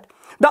that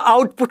the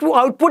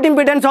output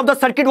impedance of the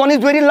circuit 1 is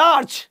very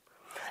large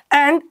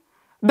and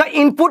the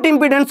input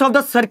impedance of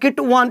the circuit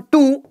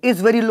 2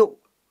 is very low.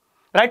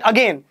 Right?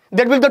 Again,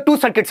 there will be the two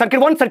circuits,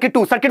 circuit 1, circuit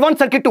 2, circuit 1,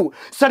 circuit 2.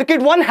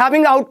 Circuit 1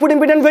 having output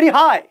impedance very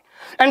high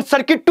and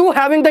circuit 2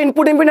 having the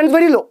input impedance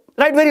very low.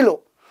 Right? Very low.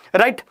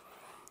 Right?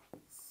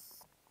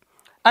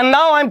 And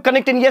now I am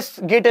connecting, yes,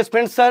 gate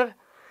aspirants, sir.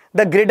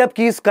 The Gradeup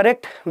key is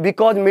correct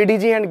because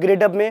MEDG and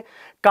Gradeup में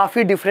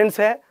काफी difference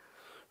है.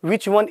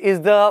 Which one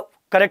is the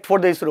correct for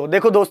this row?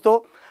 देखो दोस्तों,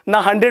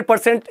 ना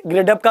 100%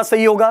 Gradeup का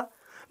सही होगा,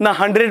 ना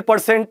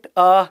 100%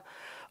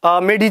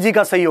 MEDG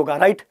का सही होगा,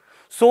 right?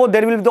 So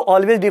there will be the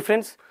always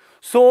difference.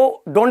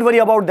 So don't worry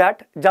about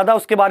that. ज़्यादा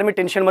उसके बारे में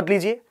टेंशन मत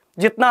लीजिए.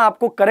 जितना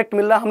आपको करेक्ट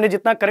मिल रहा है, हमने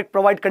जितना करेक्ट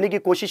प्रोवाइड करने की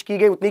कोशिश की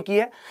गई उतनी की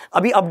है.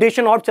 अभी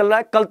अपडेशन और चल रहा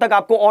है, कल तक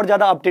आपको और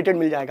ज़्यादा अपडेटेड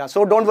मिल जाएगा.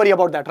 So don't worry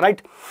about that,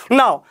 right?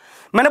 Now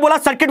मैंने बोला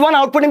circuit 1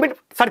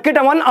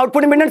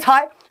 output impedance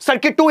high,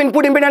 circuit 2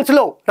 input impedance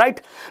low,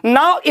 right?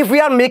 Now if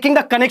we are making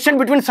the connection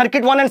between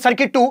circuit 1 and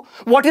circuit 2,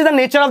 what is the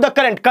nature of the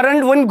current?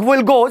 Current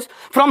will goes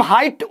from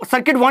high to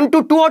circuit 1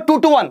 to 2 or 2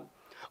 to 1.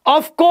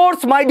 Of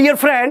course, my dear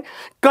friend,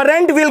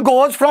 current will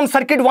goes from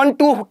circuit 1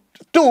 to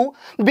 2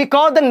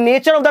 because the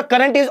nature of the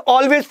current is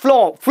always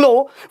flow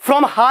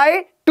from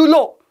high to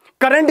low.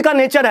 Current का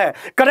nature है.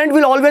 Current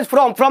will always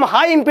from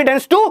high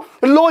impedance to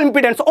low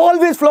impedance.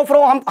 Always flow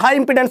from high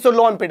impedance to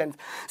low impedance.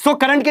 So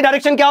current की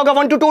direction क्या होगा?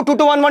 1 to 2, 2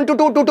 to 1, 1 to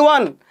 2, 2 to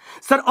 1.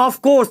 Sir,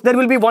 of course, there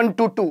will be 1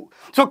 to 2.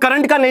 So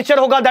current का nature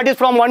होगा that is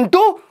from 1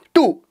 to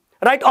 2.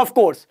 Right? Of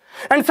course.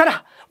 And sir,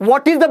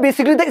 what is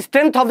basically the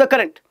strength of the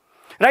current?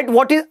 right?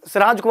 What is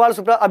Rajkumar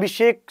Supra,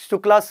 Abhishek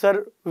Shukla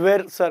sir,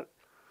 where sir?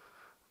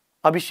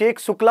 Abhishek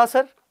Shukla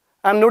sir?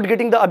 I'm not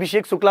getting the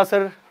Abhishek Shukla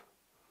sir.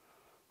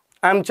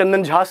 I'm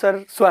Chandan Jha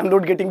sir, so I'm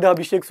not getting the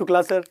Abhishek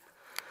Shukla sir,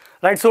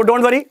 right? So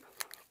don't worry.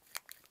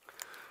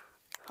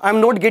 I'm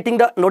not getting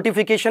the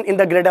notification in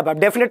the Gradeup app.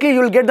 Definitely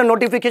you will get the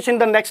notification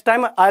the next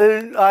time.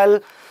 I'll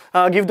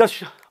give the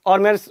और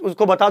मैं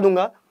उसको बता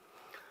दूंगा.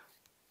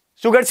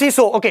 Sugar C,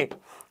 so okay.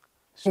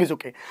 Is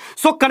okay.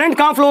 So current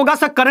कहाँ flow होगा?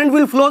 Sir, current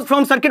will flow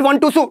from circuit 1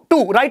 to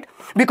 2, right?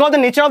 Because the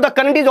nature of the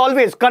current is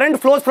always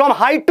current flows from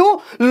high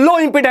to low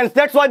impedance.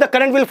 That's why the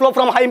current will flow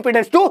from high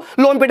impedance to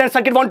low impedance,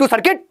 circuit 1 to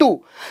circuit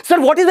 2.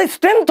 Sir, what is the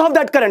strength of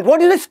that current?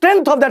 What is the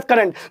strength of that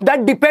current?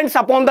 That depends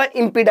upon the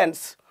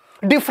impedance.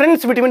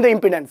 Difference between the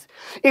impedance.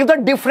 If the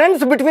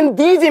difference between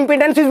these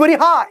impedance is very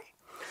high,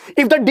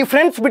 if the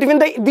difference between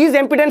these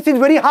impedance is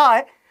very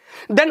high,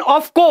 then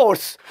of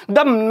course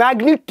the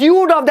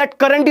magnitude of that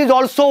current is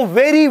also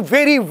very,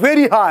 very,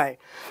 very high,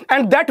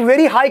 and that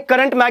very high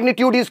current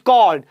magnitude is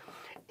called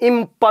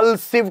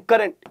impulsive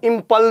current.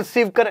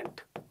 Impulsive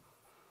current.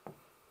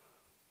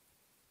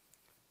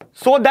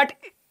 So that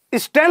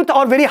strength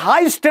or very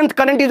high strength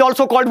current is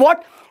also called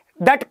what?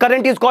 That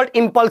current is called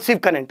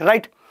impulsive current,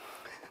 right?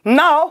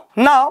 Now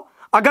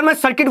अगर मैं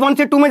circuit 1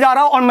 से 2 में जा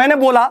रहा हूं और मैंने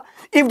बोला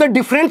if the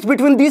difference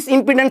between these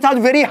impedance are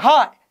very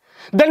high,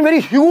 then very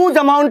huge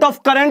amount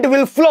of current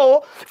will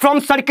flow from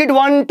circuit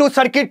 1 to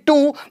circuit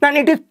 2, and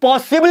it is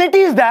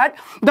possibilities that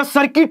the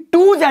circuit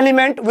 2's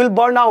element will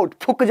burn out.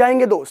 फूक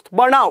जाएंगे दोस्त,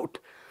 burn out.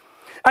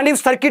 And if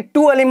circuit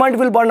 2 element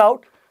will burn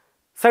out,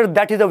 sir,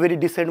 that is a very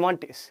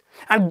disadvantage.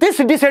 And this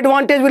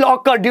disadvantage will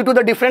occur due to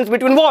the difference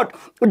between what?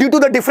 Due to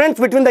the difference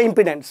between the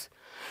impedance.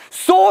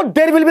 So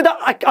there will be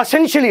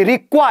essentially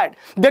required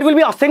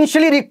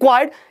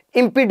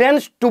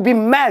impedance to be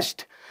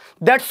matched.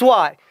 That's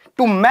why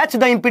to match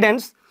the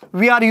impedance,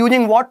 we are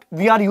using what?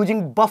 We are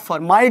using buffer.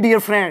 My dear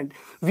friend,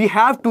 we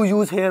have to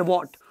use here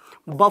what?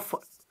 Buffer.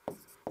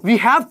 We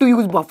have to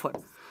use buffer.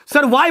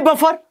 Sir, why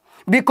buffer?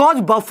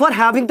 Because buffer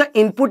having the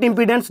input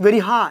impedance very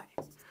high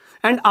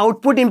and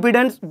output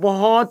impedance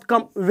बहुत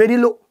कम, very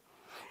low.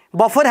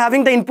 Buffer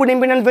having the input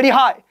impedance very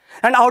high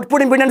and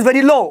output impedance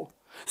very low.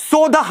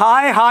 So the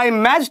high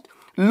matched,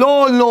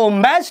 low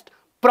matched,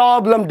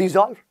 problem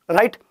dissolved,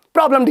 right?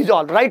 Problem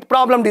dissolved, right?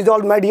 Problem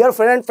dissolved, my dear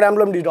friend,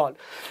 problem dissolved.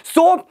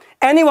 So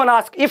anyone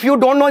ask, if you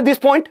don't know this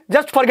point,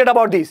 just forget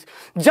about this.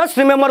 Just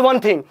remember one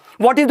thing.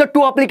 What is the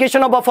two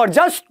application of buffer?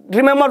 Just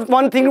remember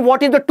one thing.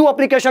 What is the two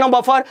application of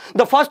buffer?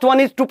 The first one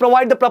is to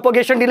provide the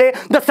propagation delay.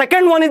 The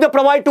second one is to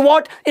provide to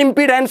what?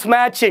 Impedance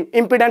matching.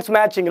 Impedance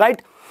matching,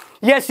 right?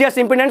 Yes,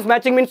 impedance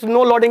matching means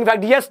no loading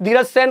effect. Yes,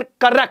 Dheeraj Sen,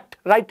 correct,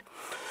 right?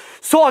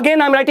 So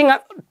again, I'm writing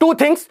two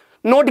things,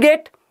 node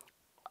gate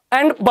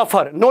and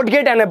buffer, node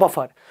gate and a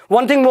buffer.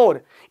 One thing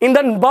more, in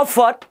the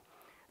buffer,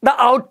 the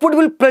output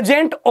will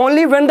present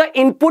only when the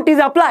input is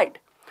applied.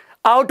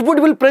 Output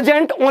will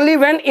present only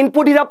when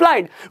input is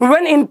applied.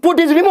 When input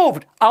is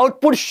removed,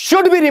 output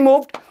should be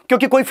removed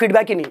क्योंकि कोई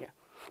feedback ही नहीं है.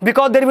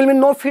 Because there will be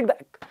no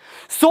feedback.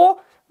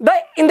 So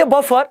in the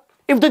buffer,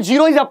 if the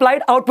 0 is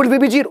applied, output will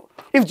be 0.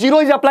 If 0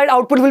 is applied,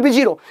 output will be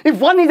 0. If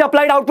 1 is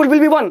applied, output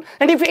will be 1.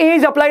 And if A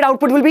is applied,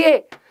 output will be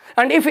A.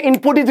 And if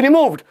input is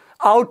removed,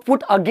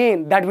 output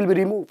again that will be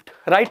removed,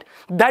 right?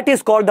 That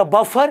is called the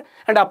buffer,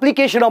 and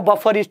application of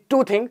buffer is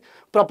two things,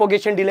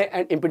 propagation delay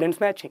and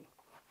impedance matching,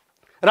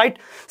 right?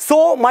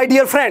 So my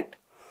dear friend,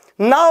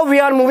 now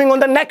we are moving on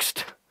the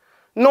next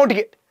node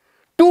gate.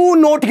 Two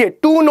node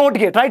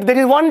gate, right? There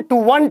is 1 2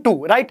 1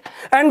 2, right?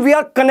 And we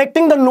are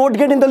connecting the node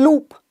gate in the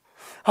loop.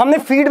 हमने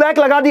feedback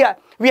लगा दिया,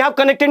 we have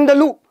connected in the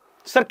loop.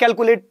 Sir,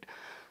 calculate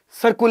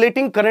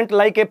circulating current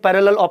like a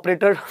parallel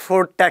operator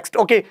for text.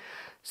 Okay,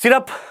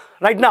 syrup,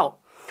 right now.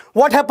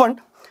 What happened?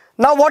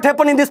 Now what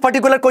happened in this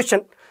particular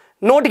question?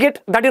 Node gate,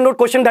 that is not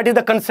question, that is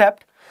the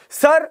concept.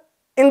 Sir,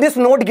 in this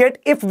node gate,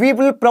 if we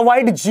will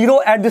provide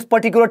 0 at this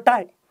particular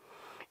time,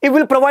 it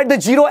will provide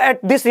the 0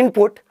 at this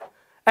input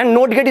and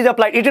node gate is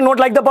applied. It is not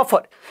like the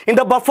buffer. In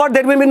the buffer,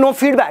 there will be no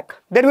feedback.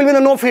 There will be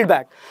no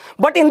feedback.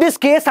 But in this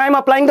case, I am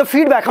applying the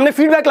feedback. हमने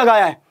feedback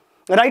लगाया है,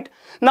 right?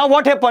 Now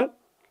what happened?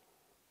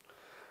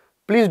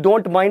 Please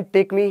don't mind,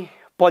 take me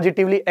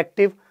positively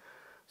active.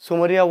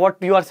 Sumaria, what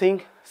you are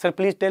saying? Sir,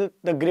 please tell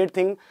the great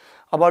thing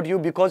about you,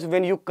 because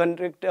when you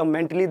connect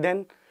mentally,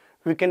 then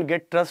we can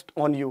get trust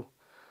on you.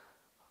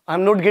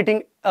 I'm not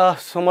getting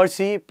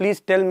Sumarsi. Please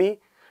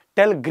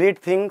tell great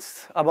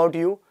things about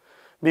you,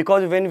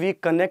 because when we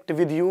connect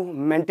with you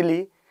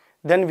mentally,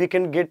 then we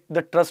can get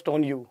the trust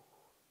on you.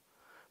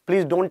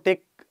 Please don't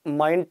take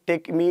mind,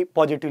 take me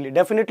positively.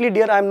 Definitely,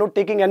 dear, I am not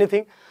taking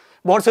anything.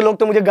 बहुत से लोग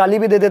तो मुझे गाली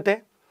भी दे देते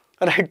हैं,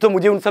 right? तो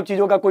मुझे उन सब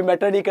चीज़ों का कोई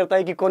मैटर नहीं करता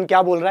है कि कौन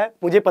क्या बोल रहा है.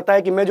 मुझे पता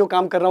है कि मैं जो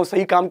काम कर रहा हूँ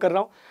सही काम कर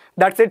रहा हूँ.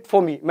 That's it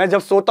for me. मैं जब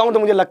सोता हूँ तो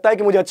मुझे लगता है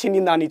कि मुझे अच्छी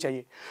नींद आनी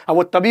चाहिए. अब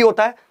वो तभी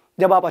होता है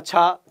जब आप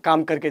अच्छा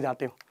काम करके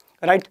जाते हो,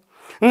 right?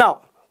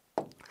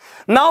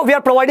 Now we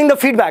are providing the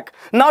feedback.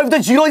 Now if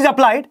the 0 is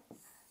applied,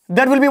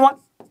 there will be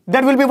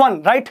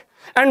 1, right?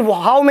 And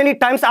how many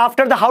times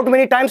after the, how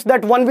many times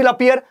that 1 will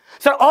appear?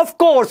 Sir, of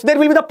course, there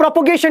will be the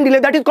propagation delay,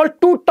 that is called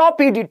 2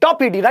 top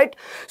ED, right?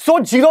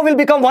 So 0 will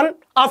become 1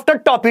 after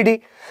top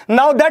ED.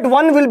 Now that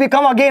 1 will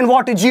become again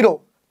what?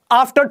 0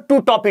 after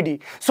 2 top ED.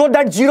 So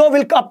that 0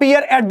 will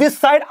appear at this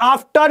side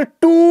after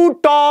 2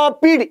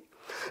 top ED.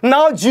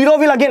 Now 0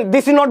 will again,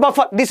 this is not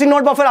buffer, this is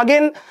not buffer.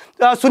 Again,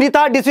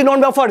 Sunita, this is not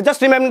buffer.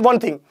 Just remember one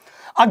thing.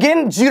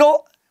 Again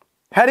 0,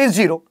 here is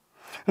 0.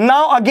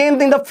 Now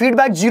again in the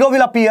feedback 0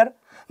 will appear.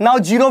 Now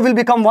 0 will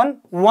become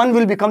 1, 1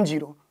 will become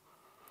 0.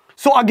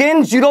 So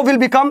again 0 will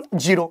become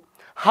 0.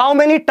 How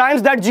many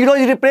times that 0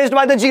 is replaced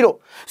by the 0?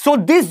 So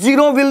this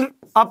 0 will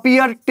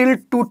appear till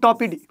 2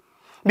 top ED.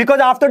 Because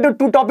after the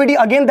 2 top ED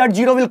again that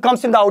 0 will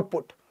comes in the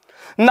output.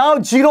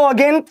 Now 0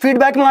 again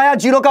feedback में आया,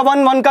 0 का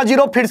 1, 1 का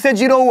 0, फिर से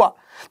 0 हुआ.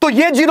 तो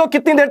ये 0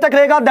 कितनी देर तक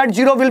रहेगा? That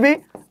 0 will be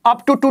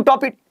up to 2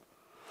 top ED.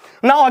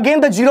 Now again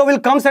the 0 will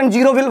comes and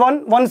 0 will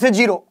 1, 1 से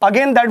 0.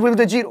 Again that will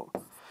be the 0.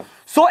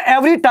 So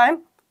every time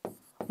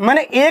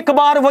मैंने एक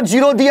बार वो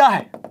 0 दिया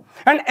है,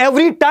 and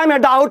every time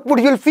at the output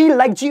you'll feel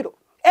like 0.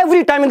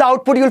 Every time in the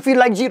output you'll feel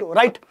like 0,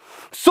 right?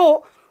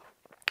 So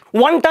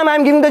one time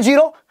I'm giving the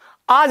 0.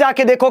 आज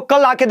आके देखो,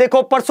 कल आके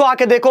देखो, परसों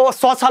आके देखो,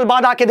 100 साल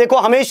बाद आके देखो,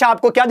 हमेशा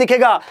आपको क्या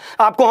दिखेगा?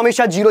 आपको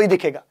हमेशा 0 ही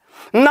दिखेगा.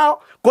 Now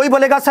कोई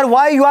बोलेगा sir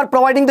why you are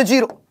providing the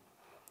 0?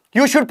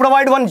 You should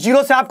provide 1.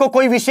 0 से आपको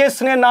कोई विशेष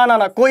स्नेह?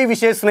 ना, कोई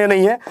विशेष स्नेह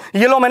नहीं है.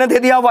 ये लो मैंने दे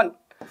दिया 1.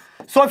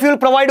 So if you will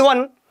provide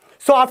 1,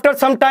 so after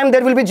some time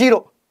there will be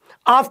 0.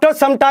 After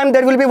some time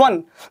there will be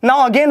 1.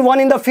 Now again 1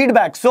 in the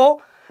feedback.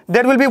 So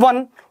there will be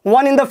 1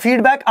 in the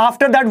feedback.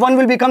 After that 1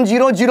 will become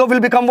 0, 0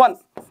 will become 1.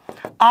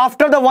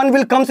 After the 1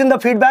 will comes in the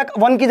feedback,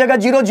 1 की जगह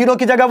 0, 0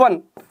 की जगह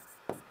 1.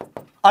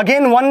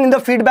 Again 1 in the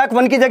feedback,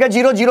 1 की जगह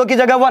 0, 0 की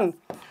जगह 1.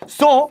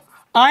 So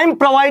I am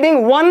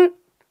providing 1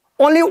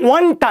 only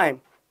one time.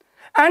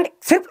 And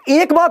सिर्फ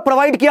एक बार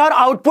प्रोवाइड किया और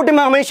आउटपुट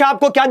में हमेशा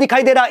आपको क्या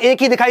दिखाई दे रहा है?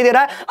 एक ही दिखाई दे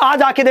रहा है.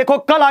 आज आके देखो,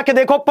 कल आके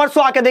देखो,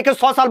 परसों आके देखो,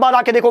 100 साल बाद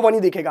आके देखो, 1 ही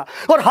दिखेगा.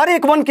 और हर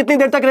एक 1 कितनी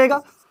देर तक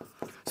रहेगा?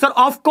 Sir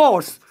of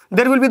course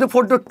there will be the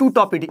for the 2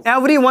 top ED.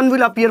 Every 1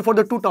 will appear for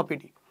the 2 top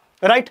ED,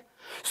 right?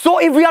 So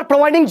if we are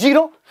providing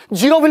 0,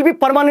 0 will be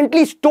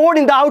permanently stored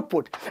in the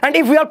output, and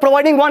if we are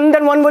providing 1,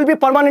 then 1 will be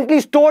permanently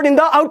stored in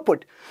the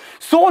output.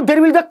 So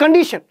there will be the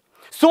condition.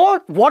 So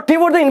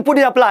whatever the input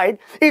is applied,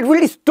 it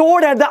will be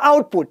stored at the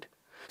output.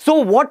 So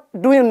what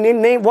do you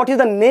name? What is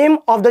the name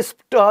of the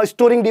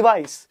storing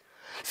device?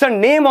 So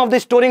name of the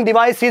storing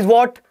device is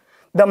what?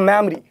 The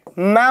memory.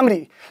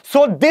 Memory.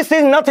 So this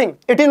is nothing.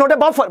 It is not a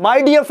buffer.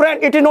 My dear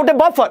friend, it is not a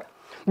buffer.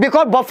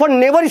 Because buffer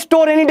never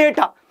store any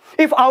data.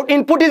 If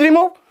input is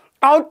removed,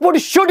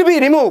 output should be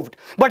removed.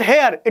 But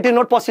here it is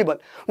not possible.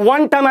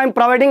 One time I am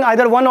providing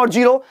either 1 or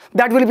 0.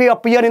 That will be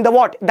appear in the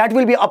what? That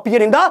will be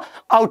appear in the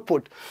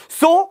output.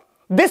 So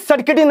this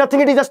circuit is nothing,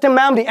 it is just a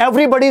memory.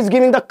 Everybody is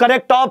giving the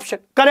correct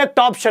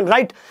option,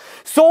 right?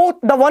 So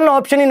the one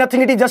option is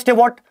nothing, it is just a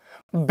what?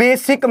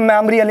 Basic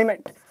memory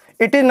element.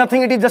 It is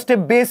nothing, it is just a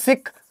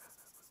basic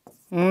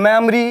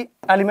memory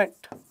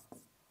element.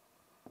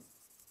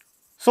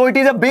 So it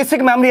is a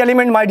basic memory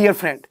element, my dear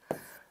friend,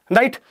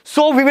 right?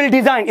 So we will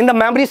design in the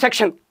memory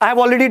section. I have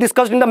already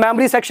discussed in the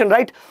memory section,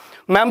 right?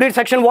 Memory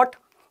section what?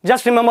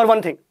 Just remember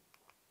one thing.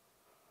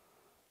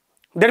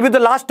 There will be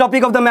the last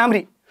topic of the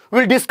memory. We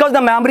will discuss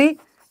the memory,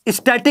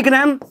 static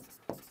RAM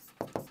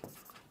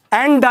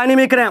and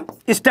dynamic RAM.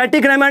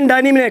 Static RAM and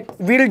dynamic.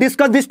 We will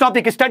discuss this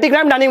topic. Static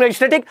RAM, dynamic,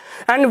 static,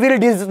 and we will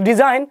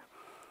design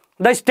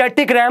the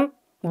static RAM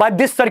by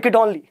this circuit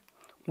only.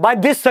 By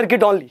this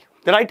circuit only,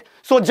 right?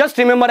 So just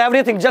remember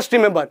everything. Just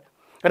remember,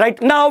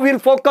 right? Now we will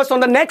focus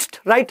on the next,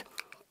 right?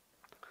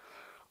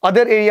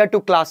 Other area to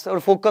class, or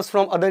focus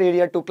from other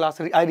area to class.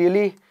 I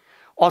really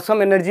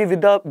awesome energy with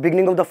the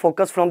beginning of the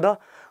focus from the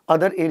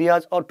other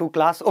areas or to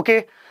class.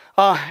 Okay.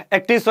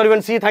 Active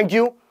solvency, thank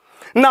you.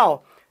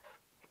 Now,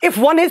 if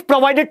 1 is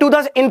provided to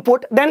the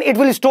input, then it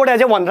will stored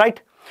as a 1, right?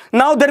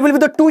 Now there will be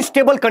the 2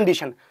 stable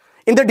condition.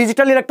 In the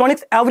digital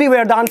electronics,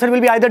 everywhere the answer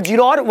will be either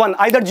 0 or 1.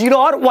 Either 0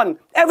 or 1.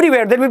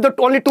 Everywhere there will be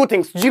only 2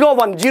 things. 0,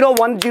 1, 0,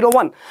 1, 0,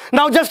 1.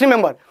 Now just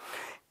remember,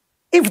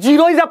 if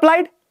 0 is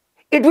applied,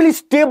 it will be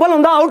stable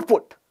on the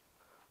output.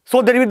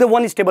 So there will be the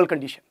 1 stable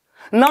condition.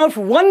 Now if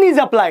 1 is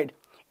applied,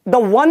 the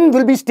 1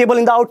 will be stable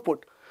in the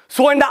output.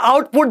 So in the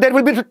output there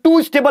will be the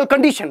 2 stable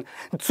condition.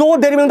 So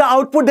there will be in the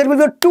output there will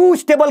be the 2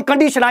 stable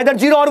condition, either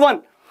 0 or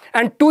 1.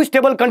 And 2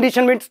 stable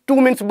condition means 2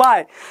 means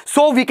bi.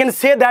 So we can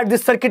say that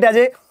this circuit has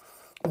a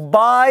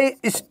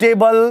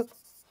bi-stable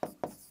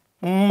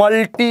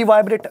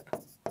multi-vibrator.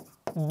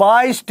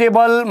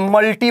 Bi-stable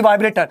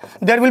multi-vibrator.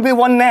 There will be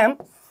one name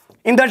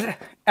in the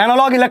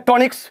analog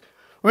electronics.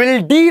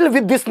 Will deal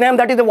with this name,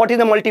 that is the, what is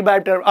the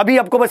multi-vibrator. Abhi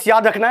aapko bas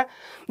yaad rakhna hai.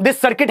 This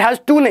circuit has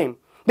 2 names.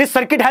 This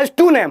circuit has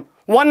 2 names.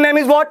 One name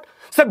is what?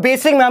 Sir,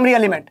 basic memory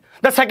element.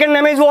 The second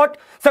name is what?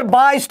 Sir,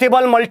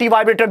 bi-stable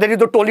multi-vibrator. There is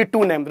only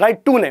 2 names,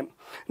 right? 2 names.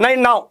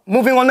 Now,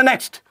 moving on the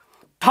next.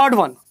 Third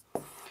one.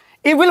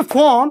 It will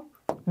form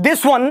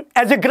this one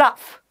as a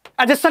graph,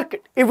 as a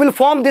circuit. It will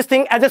form this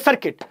thing as a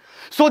circuit.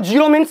 So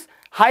 0 means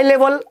high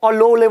level or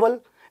low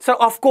level. Sir,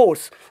 of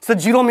course. So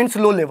 0 means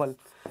low level.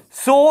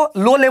 So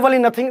low level is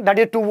nothing, that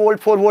is 2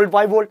 volt, 4 volt,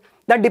 5 volt.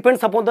 That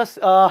depends upon the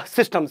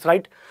systems,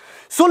 right?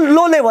 So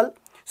low level.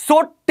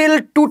 So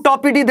till 2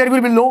 top ED there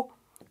will be low.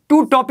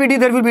 2 top ED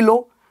there will be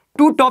low.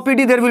 2 top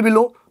ED there will be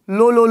low.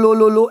 Low, low, low,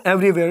 low, low,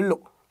 everywhere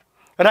low.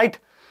 Right?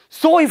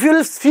 So if you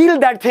will feel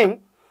that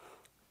thing,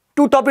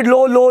 2 top ED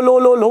low, low, low,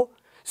 low, low.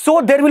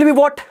 So there will be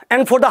what?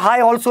 And for the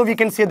high also we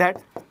can say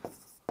that.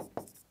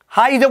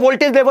 High is the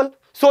voltage level.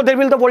 So there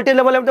will be the voltage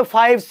level of the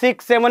 5,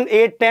 6, 7,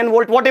 8, 10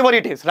 volt, whatever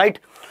it is, right?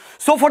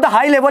 So for the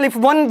high level, if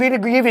one we are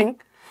giving,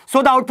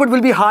 so the output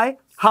will be high,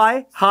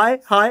 high, high,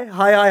 high,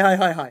 high, high, high,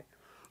 high, high,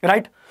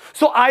 right?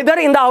 So either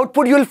in the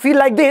output you will feel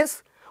like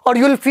this or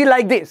you will feel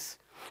like this.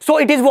 So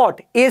it is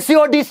what? AC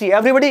or DC?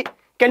 Everybody,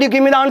 can you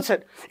give me the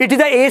answer? It is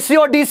a AC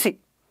or DC?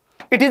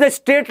 It is a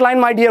straight line,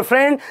 my dear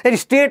friend. A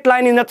straight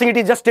line is nothing, it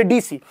is just a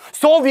DC.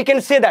 So we can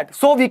say that.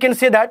 So we can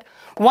say that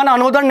one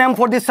another name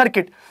for this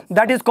circuit,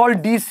 that is called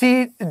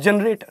DC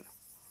generator.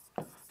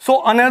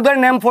 So another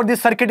name for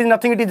this circuit is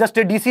nothing, it is just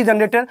a DC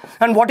generator.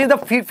 And what is the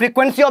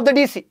frequency of the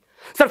DC?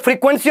 Sir,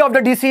 frequency of the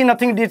DC is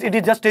nothing, it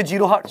is just a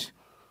 0 hertz.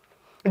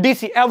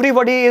 DC,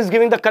 everybody is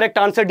giving the correct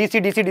answer,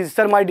 DC, DC, DC.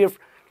 Sir, my dear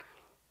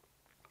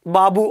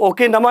Babu,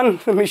 okay, Naman,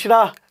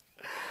 Mishra,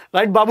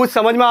 right? Babu,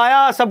 samajh mein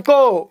aaya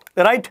sabko,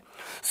 right?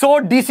 So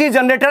DC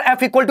generator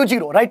F equal to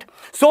 0, right?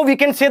 So we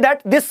can say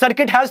that this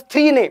circuit has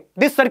 3 names.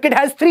 This circuit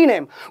has 3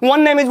 names.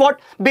 One name is what?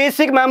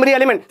 Basic memory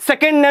element.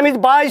 Second name is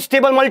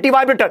bistable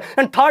multivibrator.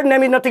 And third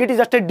name is nothing, it is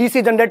just a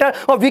DC generator.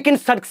 Or we can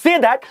say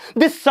that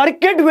this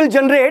circuit will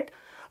generate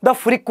the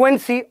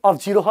frequency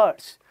of 0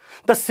 hertz.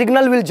 The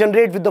signal will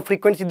generate with the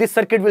frequency. This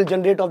circuit will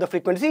generate of the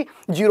frequency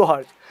 0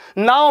 hertz.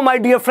 Now, my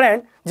dear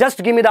friend,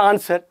 just give me the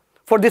answer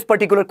for this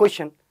particular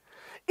question.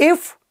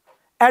 If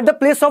at the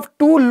place of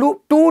two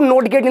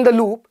node gate in the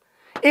loop,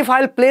 if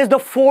I'll place the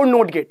 4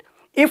 node gate,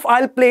 if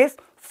I'll place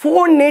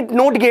 4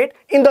 node gate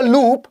in the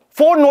loop,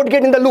 4 node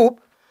gate in the loop,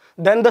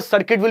 then the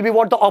circuit will be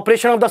what? The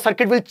operation of the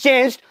circuit will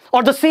change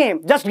or the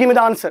same. Just give me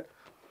the answer.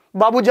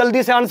 Babu,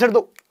 jaldi se answer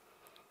do.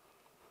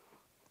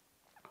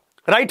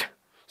 Right?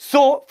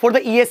 So for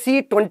the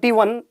ESE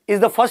 21 is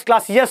the first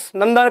class. Yes,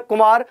 Nanda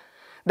Kumar,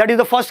 that is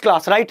the first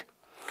class, right?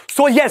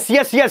 So yes,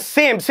 yes, yes,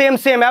 same.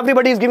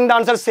 Everybody is giving the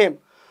answer same.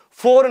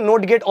 4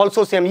 node gate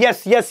also same.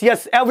 Yes, yes,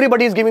 yes.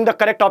 Everybody is giving the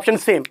correct option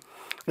same.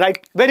 Right?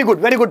 Very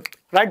good,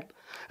 right?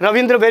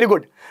 Ravindra, very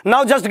good.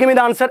 Now just give me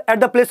the answer. At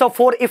the place of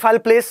 4, if I'll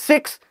place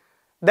 6,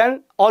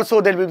 then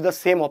also there will be the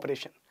same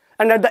operation.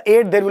 And at the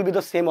 8, there will be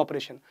the same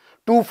operation.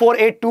 2, 4,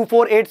 8, 2,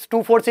 4, 8,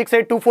 2, 4, 6,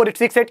 8, 2, 4, 8,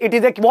 6, 8. It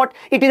is a what?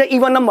 It is an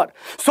even number.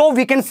 So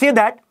we can say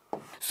that.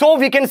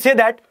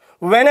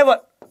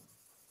 Whenever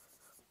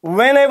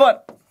even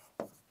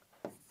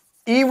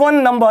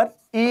number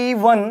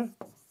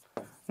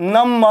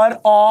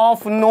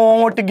of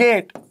node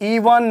gate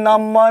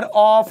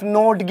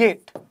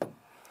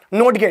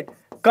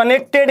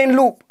connected in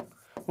loop,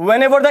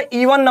 whenever the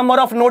even number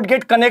of node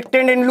gate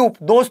connected in loop,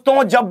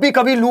 दोस्तों जब भी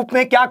कभी loop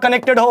में क्या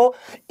connected हो,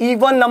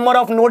 even number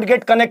of node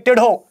gate connected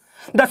हो,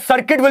 the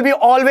circuit will be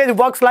always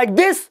works like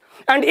this.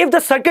 And if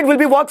the circuit will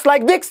be works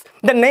like this,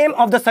 the name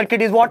of the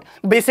circuit is what?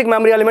 Basic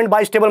memory element,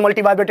 bistable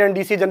multivibrator and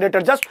DC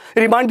generator. Just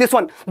remind this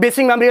one: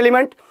 basic memory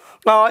element,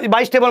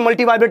 bistable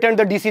multivibrator and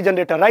the DC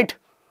generator, right?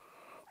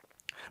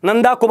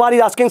 Nanda Kumar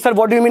is asking, sir,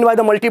 what do you mean by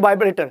the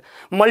multivibrator?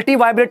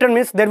 Multivibrator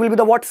means there will be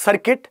the what?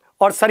 Circuit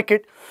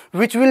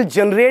which will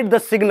generate the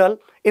signal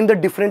in the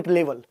different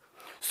level.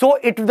 So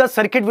if the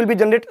circuit will be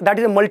generated, that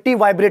is a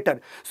multivibrator.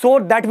 So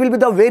that will be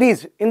the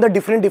varies in the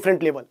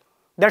different level.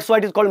 That's why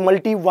it is called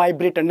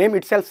multivibrator. Name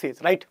itself says,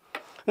 right?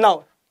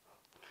 Now,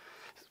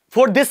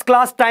 for this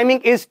class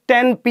timing is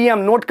 10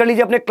 PM. Note कर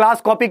लीजिए अपने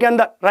class copy के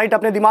अंदर, right?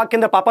 अपने दिमाग के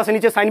अंदर पापा से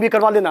नीचे sign भी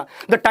करवा देना.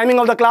 The timing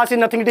of the class is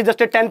nothing. It is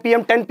just a 10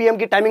 PM. 10 PM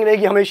की timing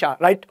रहेगी हमेशा,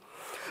 right?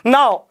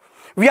 Now,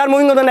 we are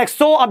moving on the next.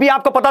 So अभी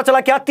आपको पता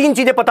चला क्या? 3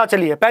 चीजें पता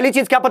चली है. पहली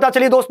चीज क्या पता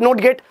चली दोस्त?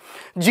 नोट गेट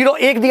 0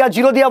 1 दिया,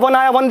 0 दिया, 1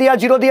 आया, 1 दिया,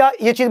 0 दिया.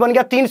 ये चीज बन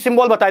गया. 3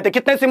 सिंबल बताए थे.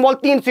 कितने symbol?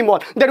 3 symbol.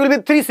 There will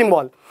be 3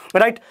 symbol,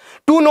 right?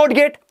 2 note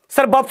gate.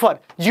 Sir buffer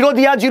 0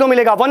 दिया, 0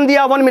 मिलेगा. 1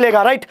 दिया, 1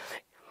 मिलेगा, right?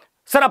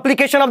 Sir,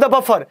 application of the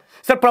buffer.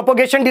 Sir,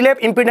 propagation delay,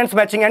 impedance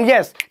matching. And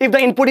yes, if the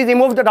input is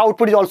removed, the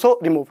output is also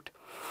removed.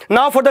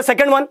 Now for the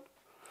second one,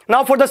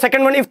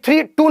 if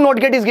 2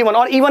 node gate is given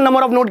or even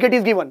number of node gate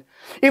is given,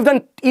 if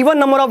the even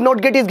number of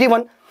node gate is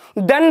given,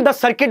 then the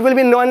circuit will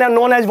be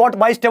known as what?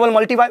 Bistable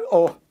multivibrator.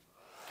 Oh,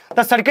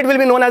 the circuit will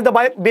be known as the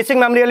basic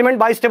memory element,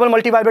 bistable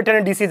multivibrator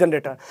and DC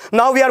generator.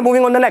 Now we are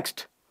moving on the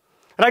next.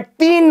 Right?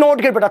 3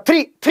 node gate, beta.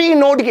 3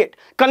 node gate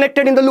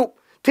connected in the loop.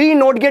 3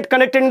 node gate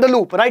connected in the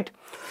loop, right?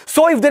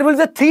 So if there was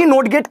a 3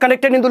 node gate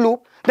connected in the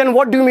loop, then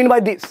what do you mean by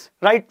this,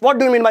 right? What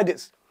do you mean by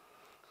this?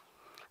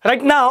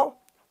 Right now,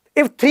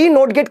 if 3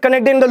 node gate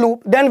connected in the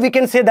loop, then we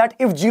can say that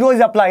if 0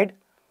 is applied,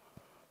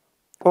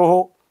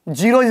 0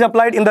 is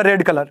applied in the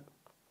red color.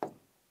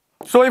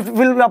 So if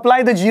we'll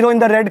apply the 0 in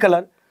the red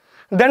color,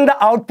 then the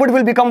output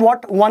will become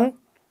what? 1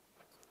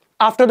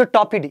 after the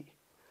top ED.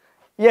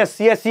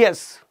 Yes.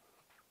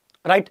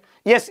 Right?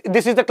 Yes,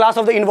 this is the class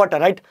of the inverter,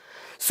 right?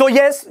 So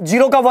yes,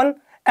 0 ka 1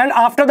 and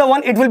after the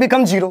 1 it will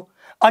become 0.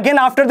 Again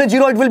after the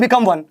 0 it will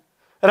become 1,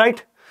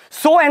 right?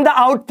 So in the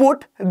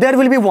output there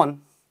will be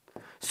 1.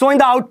 So in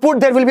the output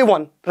there will be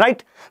 1,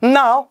 right?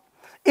 Now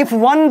if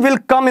 1 will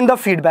come in the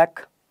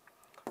feedback,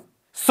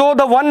 so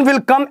the 1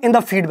 will come in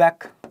the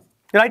feedback,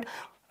 right?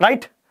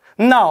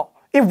 Now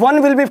if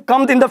 1 will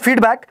come in the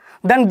feedback,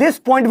 then this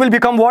point will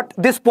become what?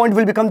 This point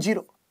will become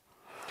 0.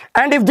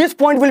 And if this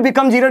point will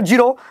become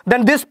 0,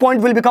 then this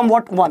point will become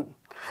what? 1.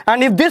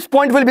 And if this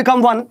point will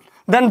become 1,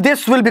 then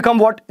this will become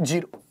what?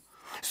 0.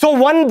 So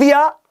 1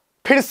 दिया,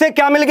 फिर से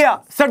क्या मिल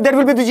गया? Sir, there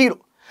will be the 0.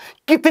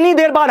 कितनी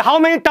देर बाद? How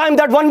many times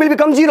that 1 will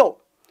become 0?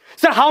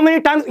 Sir, how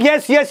many times?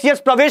 Yes,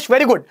 Pravesh,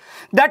 very good.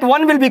 That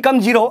 1 will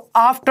become 0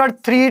 after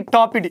 3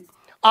 top ED.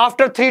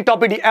 After 3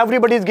 top ED,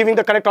 everybody is giving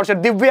the correct answer.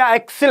 Divya,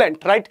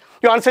 excellent, right?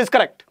 Your answer is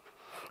correct.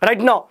 Right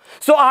now.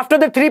 So after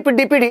the 3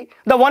 DPD,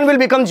 the 1 will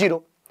become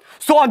 0.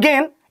 So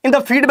again, in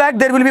the feedback,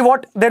 there will be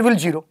what? There will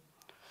 0.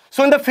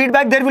 So in the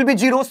feedback, there will be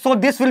 0. So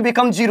this will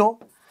become 0.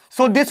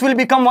 So this will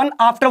become 1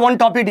 after 1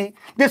 top ED.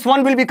 This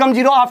 1 will become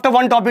 0 after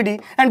 1 top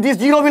ED. And this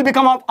 0 will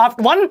become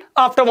after 1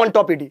 after 1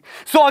 top ED.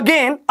 So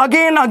again,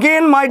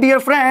 my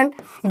dear friend,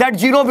 that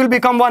 0 will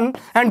become 1.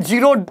 And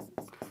 0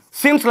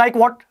 seems like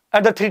what?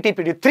 At the 3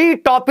 TPD. 3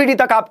 top ED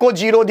tak aapko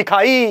 0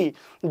 dikhai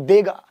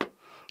dega.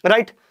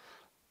 Right?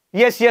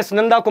 Yes,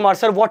 Nanda Kumar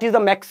sir, what is the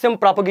maximum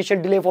propagation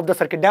delay of the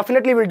circuit?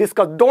 Definitely we'll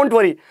discuss. Don't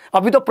worry.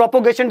 Abhi to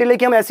propagation delay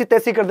ki hum aisi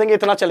taisi kar denge,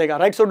 itna chalega,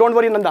 right? So don't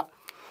worry, Nanda.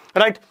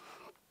 Right?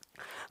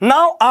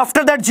 Now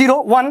after that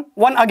 0,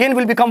 1 again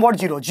will become what?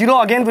 0. 0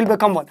 again will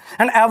become 1.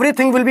 And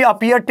everything will be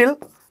appear till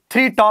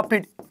 3 top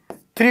ED.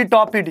 3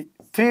 top ED.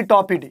 3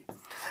 top ED.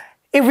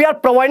 If we are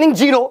providing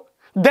 0,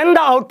 then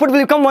the output will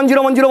become 1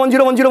 0 1 0 1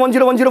 0 1 0 1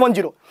 0 1 0 1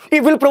 0.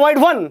 If we'll provide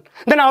 1,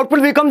 then output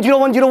will become 0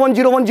 1 0 1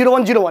 0 1 0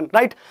 1 0 1,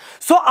 right?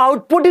 So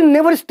output is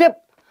never stable.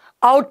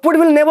 Output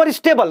will never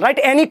stable, right?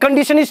 Any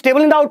condition is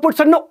stable in the output,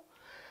 sir?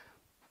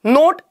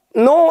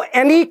 No,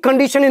 any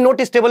condition is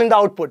not stable in the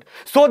output.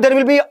 So there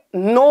will be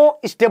no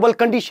stable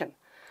condition.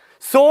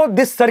 So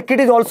this circuit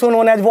is also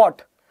known as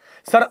what?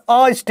 Sir,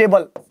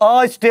 astable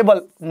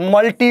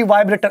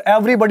multi-vibrator.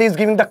 Everybody is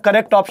giving the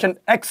correct option.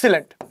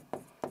 Excellent.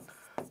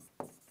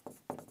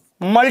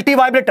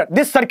 Multi-vibrator.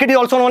 This circuit is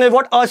also known as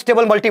what?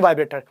 Astable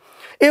multi-vibrator.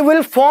 It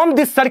will form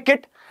this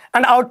circuit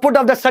and output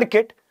of the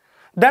circuit.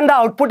 Then the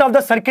output of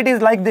the circuit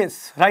is like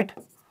this, right?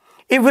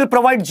 If will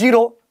provide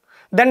 0,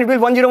 then it will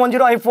 1 0 1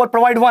 0. If we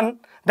provide 1,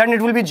 then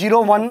it will be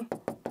 0 1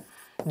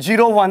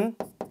 0 1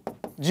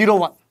 0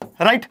 1.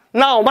 Right?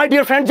 Now, my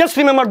dear friend, just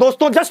remember,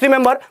 dosto, just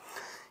remember,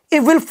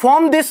 it will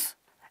form this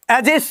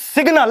as a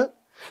signal.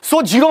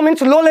 So 0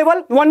 means low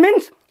level, 1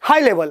 means high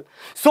level.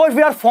 So if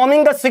we are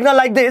forming the signal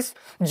like this,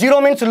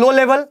 0 means low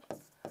level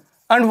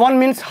and 1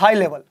 means high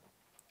level.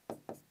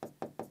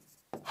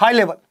 High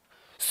level.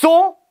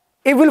 So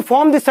it will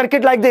form the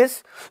circuit like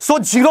this. So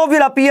 0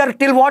 will appear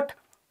till what?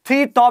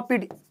 3 top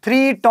ED.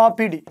 3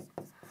 top ED.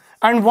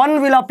 And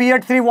 1 will appear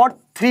till what?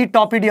 3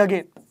 top ED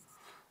again.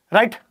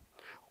 Right?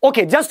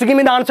 Okay, just give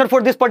me the answer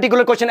for this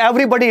particular question.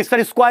 Everybody,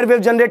 sir, square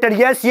wave generator.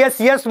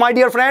 Yes, my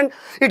dear friend.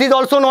 It is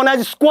also known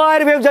as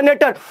square wave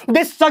generator.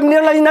 This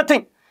signal is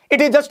nothing.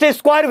 It is just a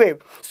square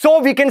wave.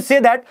 So we can say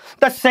that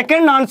the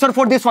second answer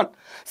for this one.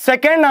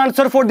 Second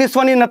answer for this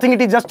one is nothing.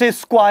 It is just a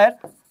square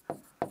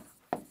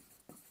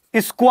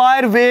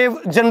wave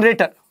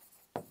generator.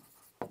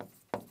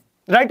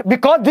 Right?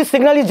 Because this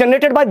signal is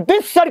generated by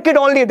this circuit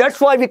only.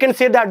 That's why we can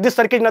say that this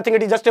circuit is nothing.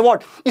 It is just a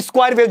what? A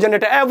square wave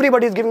generator.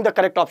 Everybody is giving the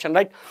correct option,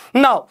 right?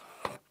 Now,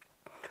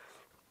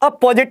 a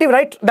positive,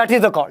 right? That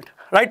is the called,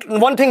 right?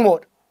 One thing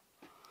more.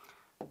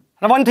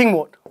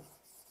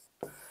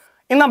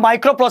 In the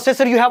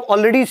microprocessor, you have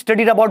already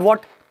studied about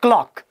what?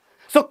 Clock.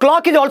 So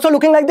clock is also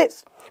looking like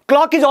this.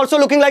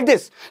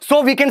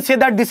 So we can say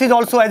that this is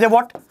also as a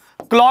what?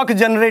 Clock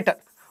generator.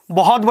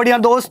 बहुत बढ़िया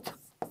दोस्त.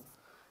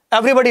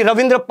 Everybody,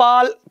 Ravinder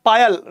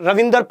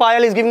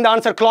Payal is giving the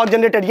answer. Clock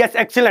generator. Yes,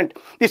 excellent.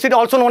 This is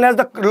also known as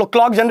the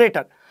clock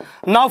generator.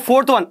 Now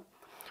fourth one,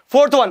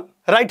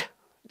 right?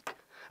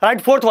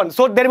 Fourth one.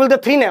 So there will be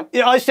the 3 names: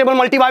 stable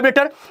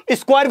multi-vibrator,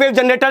 square wave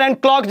generator, and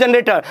clock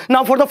generator.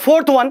 Now for the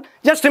fourth one,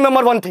 just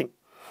remember one thing,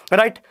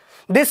 right?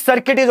 This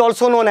circuit is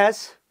also known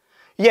as,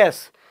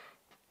 yes,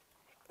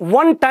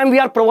 one time we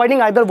are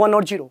providing either 1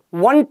 or 0.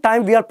 One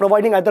time we are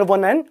providing either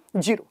 1 and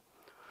 0.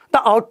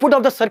 The output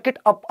of the circuit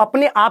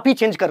अपने आप ही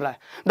change कर रहा है.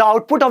 The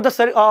output of the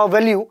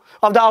value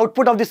of the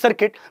output of the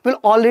circuit will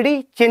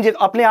already changes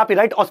अपने आप ही,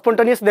 right?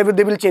 Spontaneous, they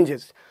will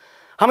changes.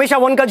 हमेशा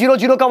 1 का 0,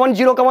 0 का 1,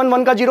 0 का 1,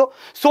 1 का 0.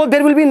 So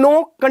there will be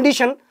no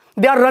condition.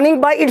 They are running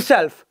by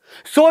itself.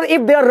 So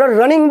if they are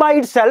running by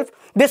itself,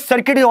 this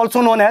circuit is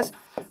also known as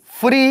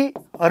free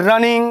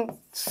running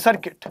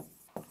circuit.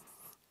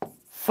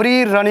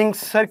 Free running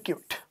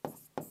circuit.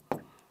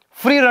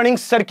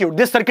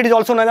 This circuit is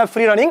also known as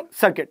free running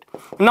circuit.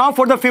 Now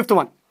for the fifth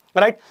one,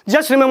 right?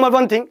 Just remember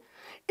one thing.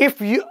 If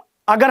there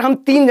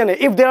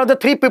are the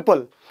 3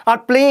 people are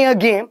playing a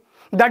game,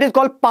 that is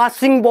called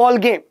passing ball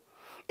game.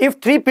 If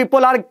 3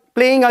 people are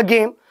playing a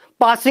game,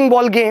 passing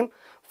ball game,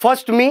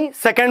 first me,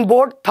 second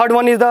board, third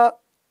one is the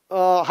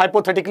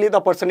hypothetically the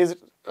person is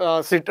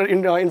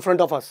sitting in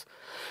front of us.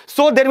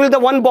 So there will be the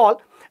one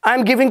ball I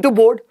am giving to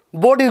board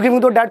is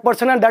giving to that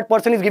person, and that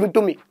person is giving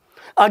to me.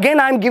 Again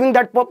I am giving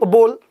that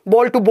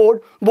ball to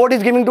board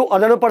is giving to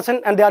another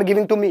person, and they are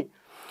giving to me.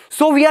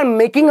 So we are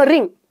making a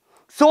ring.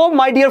 So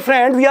my dear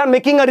friend, we are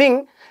making a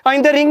ring.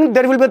 In the ring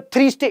there will be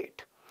 3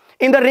 states.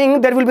 In the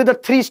ring there will be the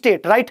 3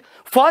 states, right?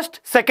 First,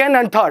 second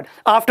and third.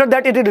 After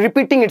that it is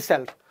repeating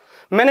itself.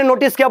 मैंने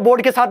notice किया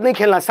board के साथ नहीं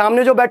खेलना,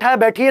 सामने जो बैठा है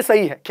बैठिए,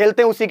 सही है,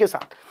 खेलते हैं उसी के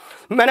साथ.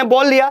 मैंने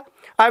बॉल लिया,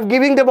 I am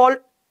giving the ball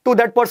to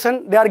that person,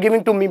 they are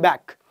giving to me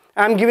back.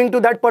 I am giving to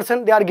that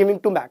person, they are giving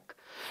to back.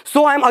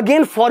 So I am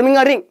again forming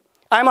a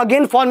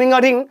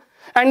ring.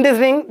 And this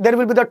ring there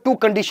will be the 2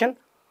 condition,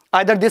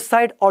 either this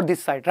side or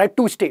this side, right?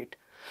 2 state.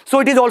 So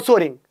it is also a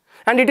ring,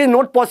 and it is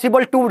not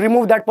possible to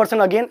remove that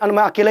person again and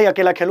मैं अकेला ही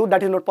अकेला खेलूं,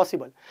 that is not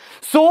possible.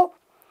 So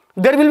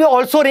there will be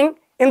also ring.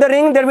 In the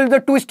ring there will be the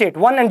 2 state,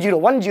 1 and 0,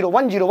 1 0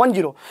 1 0 1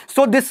 0.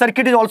 So this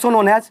circuit is also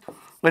known as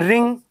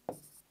ring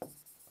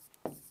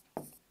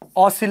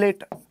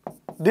oscillator.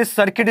 This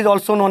circuit is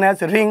also known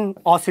as ring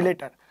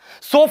oscillator.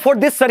 So for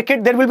this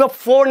circuit there will be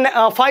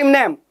 5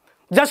 names.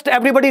 Just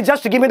everybody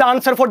just give me the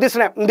answer for this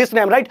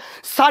name, right?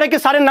 सारे के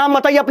सारे नाम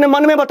बताइए, अपने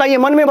मन में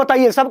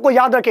बताइए, सबको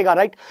याद रखेगा,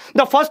 right?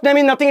 The first name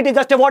is nothing, it is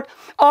just a what?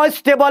 A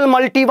stable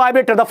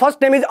multivibrator. The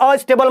first name is a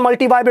stable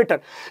multivibrator.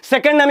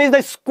 Second name is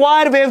the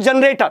square wave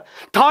generator.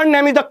 Third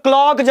name is the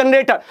clock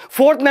generator.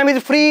 Fourth name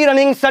is free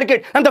running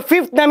circuit. And the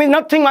fifth name is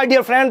nothing, my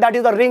dear friend, that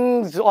is the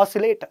rings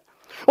oscillator.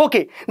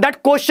 Okay,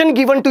 that question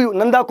given to you,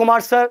 Nanda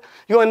Kumar sir,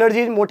 your energy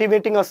is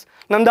motivating us.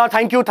 Nanda,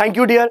 thank you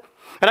dear.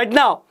 Right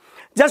now,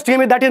 just give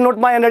me, that is not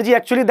my energy,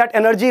 actually that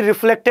energy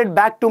reflected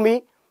back to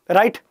me,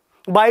 right,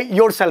 by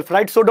yourself,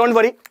 right? So don't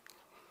worry.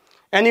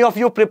 Any of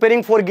you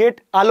preparing for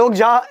GATE, Alok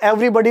Jha,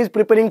 everybody is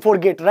preparing for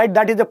GATE, right?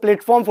 That is the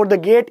platform for the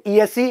GATE,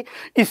 ESE,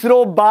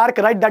 ISRO, BARC,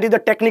 right? That is the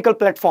technical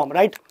platform,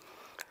 right?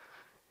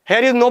 Here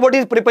is nobody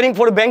is preparing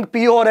for bank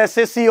PO or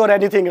SSC or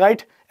anything,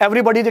 right?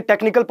 Everybody is a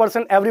technical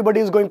person. Everybody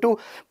is going to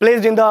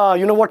placed in the,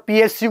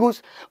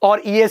 PSUs or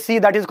ESE,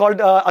 that is called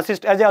as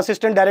an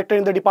assistant director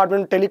in the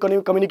Department of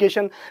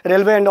Telecommunication,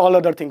 Railway and all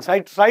other things,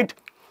 right?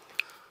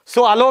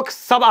 So Alok,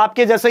 sab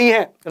aapke jaise hi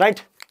hai,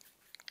 right?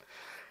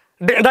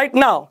 Right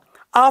now,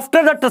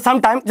 after that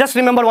some time, just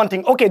remember one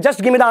thing. Okay,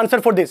 just give me the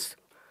answer for this.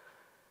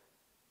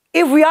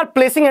 If we are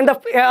placing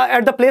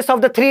at the place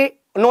of the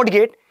 3-node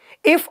gate,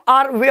 if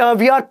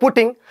we are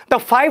putting the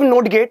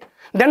 5-node gate,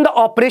 then the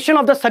operation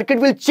of the circuit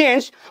will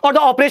change or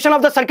the operation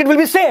of the circuit will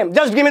be same.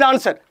 Just give me the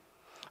answer,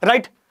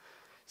 right?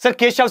 Sir,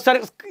 Keshav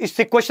sir,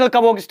 sequential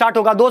कब start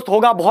होगा? दोस्त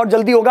होगा, बहुत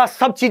जल्दी होगा,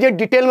 सब चीजें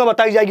detail में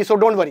बताई जाएगी, so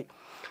don't worry.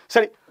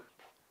 Sir,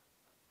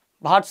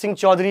 Bhat Singh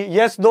Chaudhary,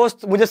 yes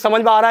दोस्त, मुझे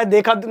समझ में आ रहा है,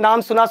 देखा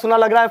नाम सुना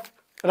लग रहा है,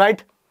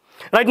 right?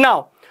 Right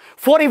now,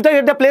 if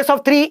the place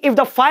of 3, if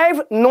the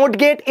 5-node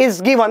gate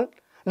is given,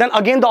 then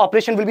again the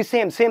operation will be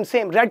same,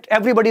 right?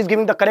 Everybody is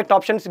giving the correct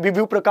options.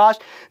 Vivyu Prakash,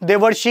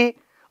 Devarshi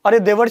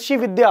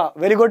Vidya,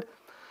 very good,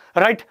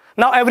 right?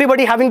 Now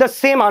everybody having the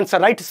same answer,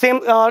 right?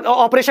 Same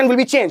operation will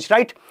be changed,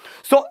 right?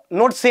 So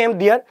not same,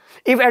 dear.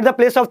 If at the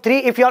place of 3,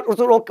 if you are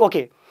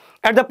okay,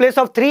 at the place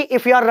of 3,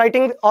 if you are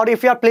writing or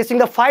if you are placing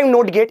the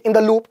 5-node gate in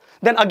the loop,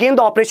 then again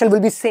the operation will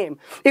be same.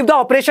 If the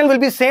operation will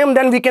be same,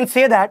 then we can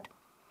say that,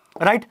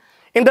 right?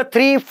 In the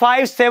 3,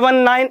 5,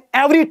 7, 9,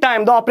 every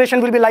time the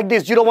operation will be like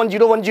this, 0, 1,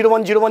 0, 1, 0,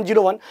 1, 0, 1,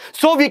 0, 1.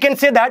 So we can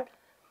say that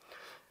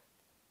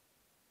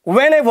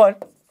whenever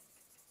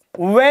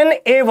odd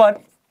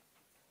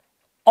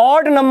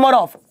number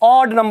of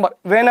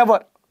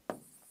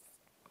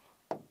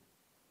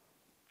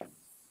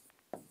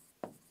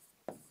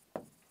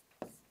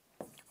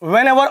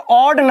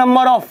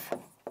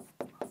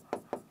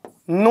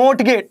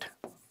node gate,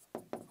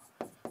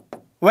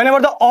 whenever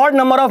the odd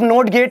number of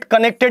node gate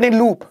connected in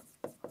loop,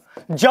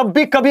 जब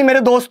भी कभी मेरे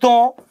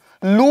दोस्तों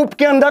loop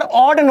के अंदर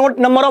odd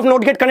number of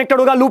node get connected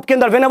होगा loop के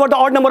अंदर, whenever the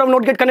odd number of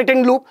node get connected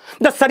in loop,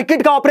 the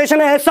circuit का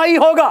ऑपरेशन ऐसा ही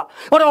होगा,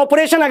 और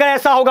ऑपरेशन अगर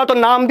ऐसा होगा तो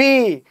नाम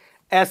भी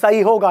ऐसा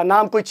ही होगा,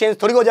 नाम कोई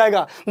चेंज थोड़ी हो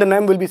जाएगा, the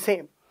name will be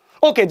same.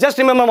 Okay, just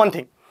remember one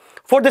thing,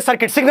 for this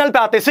circuit signal पे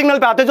आते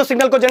जो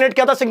सिग्नल को जनरेट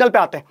किया था सिग्नल पे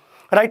आते हैं,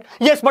 right?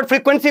 Yes, but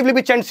frequency will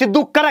be change.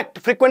 Sidhu correct,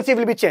 frequency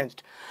will be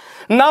changed.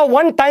 Now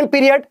one time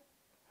period,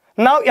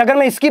 now अगर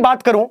मैं इसकी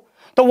बात करूं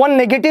तो one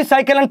negative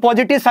cycle and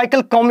positive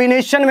cycle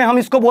combination में हम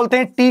इसको बोलते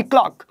हैं T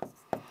clock.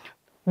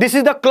 This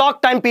is the clock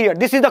time period.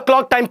 This is the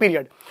clock time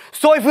period.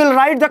 So if we'll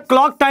write the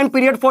clock time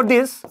period for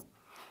this,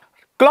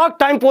 clock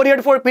time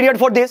period for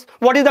this,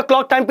 what is the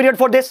clock time period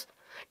for this?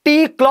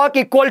 T clock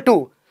equal to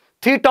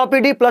 3 tau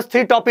PD plus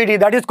 3 tau PD.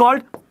 That is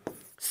called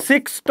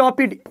 6 tau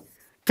PD.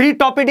 3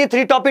 tau PD,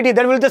 3 tau PD.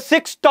 There will be the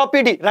 6 tau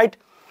PD, right?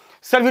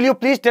 Sir, will you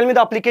please tell me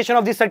the application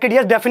of this circuit?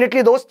 Yes,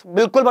 definitely दोस्त,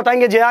 बिल्कुल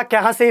बताएंगे जया,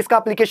 कहाँ से इसका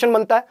application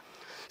बनता है.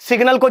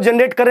 Signal को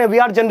generate करें, we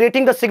are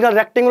generating the signal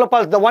rectangular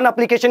pulse. The one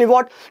application is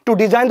what? To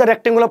design the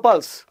rectangular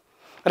pulse,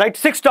 right?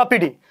 6 tau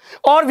PD.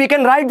 और वी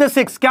कैन राइट द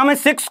 6. क्या मैं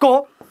 6 को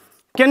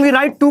can we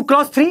write 2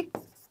 cross 3?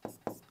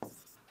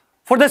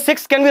 For the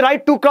 6 can we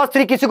write 2 cross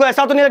 3? किसी को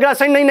ऐसा तो नहीं लग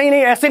रहा? नहीं,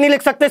 ऐसे नहीं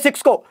लिख सकते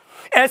 6 को.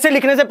 ऐसे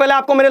लिखने से पहले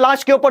आपको मेरे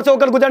लास्ट के ऊपर से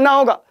होकर गुजरना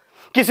होगा।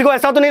 किसी को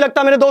ऐसा तो नहीं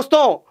लगता मेरे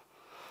दोस्तों?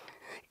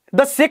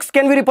 The 6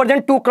 can be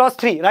represent 2 cross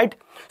 3, right?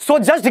 So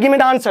just give me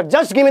the answer.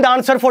 Just give me the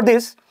answer for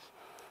this.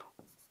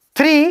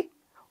 3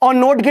 और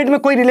NOT gate में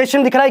कोई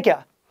relation दिख रहा है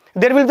क्या?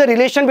 There will be the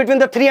relation between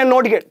the 3 and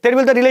NOT gate. There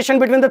will be the relation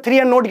between the 3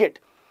 and NOT gate,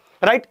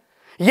 right?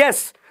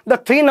 Yes, the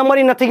 3 number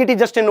is nothing. It is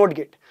just a NOT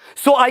gate.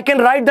 So I can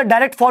write the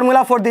direct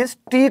formula for this.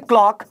 T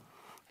clock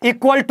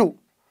equal to,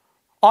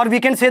 or we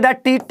can say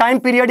that T time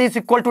period is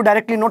equal to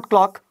directly not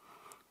clock.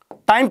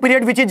 Time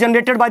period which is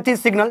generated by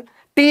this signal.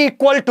 T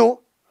equal to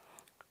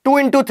 2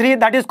 into 3,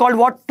 that is called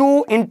what?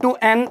 2 into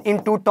n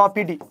into tau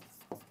PD.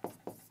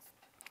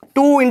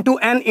 2 into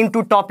n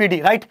into tau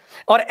PD, right?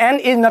 Or n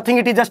is nothing,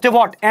 it is just a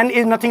what? N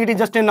is nothing, it is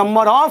just a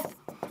number of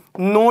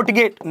NOT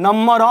gate.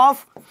 Number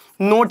of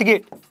NOT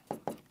gate.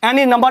 N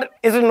is number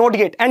is a NOT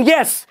gate. And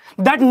yes,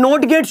 that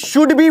NOT gate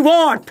should be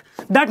what?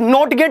 That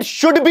NOT gate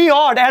should be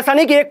odd. ऐसा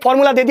नहीं कि एक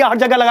formula दे दिया हर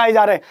जगह लगाए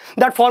जा रहे हैं.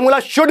 That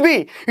formula should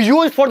be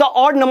used for the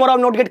odd number of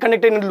NOT gate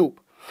connected in a loop.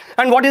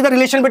 And what is the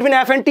relation between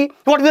F and T?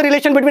 What is the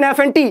relation between F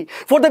and T?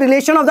 For the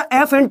relation of the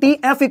F and T,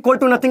 F equal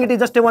to nothing, it is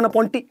just a 1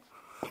 upon T.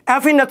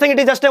 F is nothing, it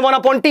is just a 1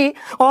 upon T.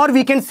 Or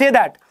we can say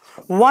that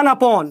 1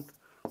 upon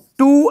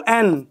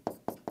 2n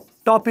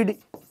tau PD.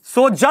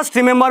 So just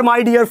remember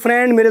my dear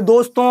friend, मेरे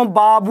दोस्तों,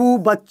 बाबू,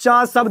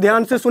 बच्चा, सब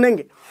ध्यान से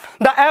सुनेंगे.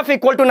 The F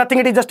equal to nothing,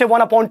 it is just a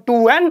 1 upon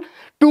 2n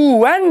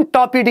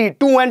tau PD,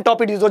 2n tau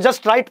PD. So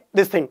just write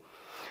this thing.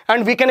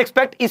 And we can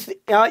expect is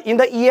in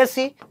the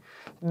ESE,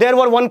 there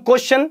were one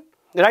question,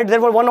 right? There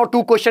were 1 or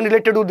 2 questions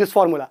related to this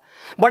formula.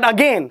 But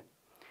again,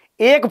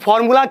 एक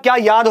formula क्या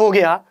याद हो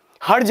गया?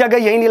 हर जगह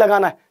यही नहीं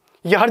लगाना है.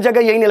 ये हर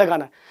जगह यही नहीं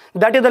लगाना है.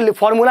 That is the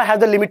formula has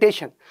the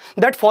limitation.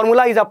 That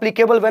formula is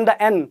applicable when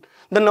the n,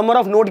 the number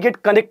of NOT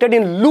gate connected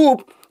in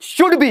loop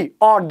should be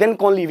odd. Then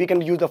only we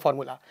can use the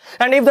formula.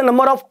 And if the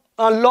number of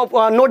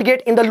NOT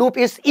gate in the loop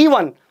is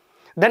even,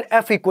 then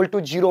F equal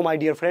to 0, my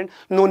dear friend.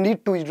 No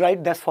need to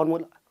write this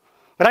formula.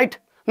 Right?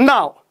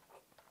 Now,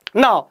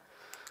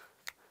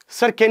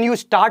 sir, can you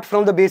start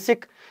from the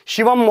basic?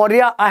 Shivam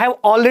Maurya, I have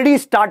already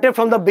started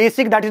from the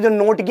basic, that is the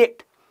NOT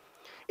gate.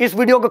 इस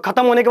video को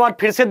खत्म होने के बाद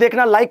फिर से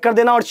देखना, like कर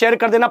देना और शेयर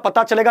कर देना,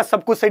 पता चलेगा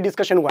सब कुछ सही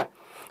डिस्कशन हुआ है.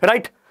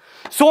 Right?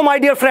 So my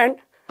dear friend,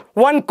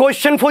 one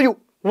question for you.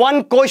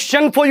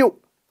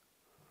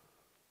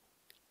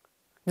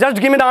 Just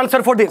give me the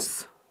answer for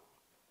this.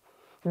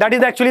 That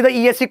is actually the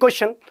ESE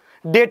question.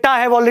 Data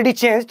have already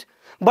changed,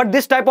 but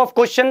this type of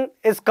question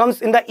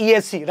comes in the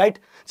ESE, right?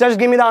 Just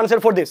give me the answer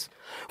for this.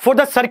 For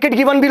the circuit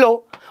given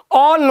below,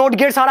 all NOT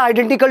gates are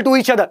identical to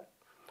each other.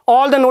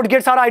 All the NOT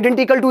gates are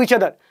identical to each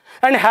other.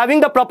 And having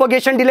the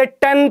propagation delay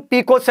 10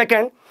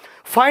 picosecond,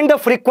 find the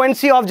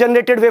frequency of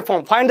generated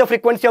waveform. Find the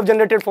frequency of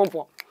generated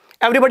waveform.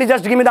 Everybody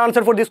just give me the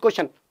answer for this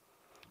question.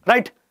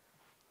 Right?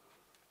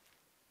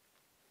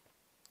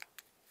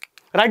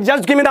 Right?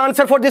 Just give me the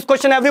answer for this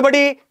question,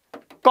 everybody.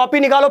 Copy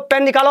निकालो,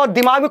 pen निकालो, और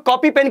दिमाग में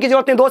copy pen की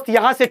जरूरत नहीं दोस्त,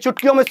 यहां से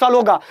चुटकियों में सॉल्व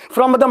होगा.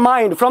 From the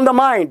mind.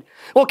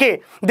 Okay,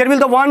 there will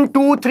the 1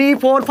 2 3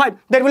 4 5.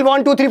 There will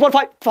 1 2 3 4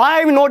 5.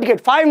 5 NOT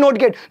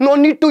gate. No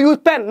need to use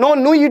pen. No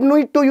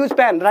need to use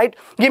pen. Right?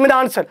 Give me the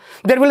answer.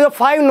 There will be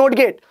 5 NOT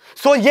gate.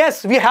 So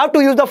yes, we have to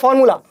use the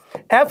formula.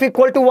 F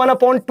equal to 1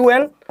 upon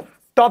 2n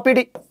tau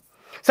PD.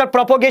 Sir,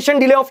 propagation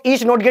delay of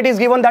each NOT gate is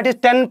given, that is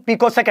 10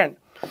 picosecond.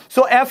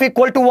 So F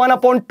equal to 1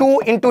 upon 2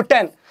 into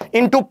 10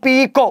 into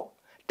pico.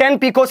 10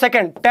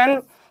 picosecond.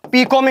 10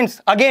 pico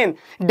means again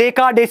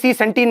deca, deci,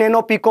 centi,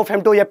 nano, pico,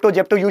 femto, yepto,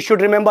 jepto. You should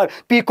remember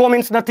pico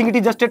means nothing. It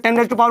is just a 10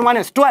 raised to power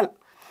minus 12.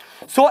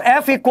 So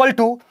F equal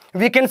to,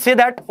 we can say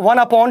that 1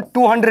 upon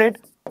 200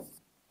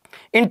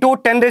 into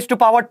 10 raised to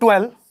power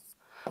 12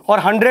 or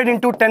 100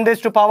 into 10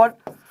 raised to power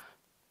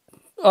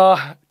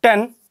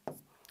 10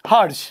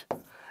 hertz.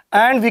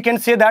 And we can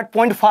say that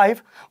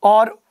 0.5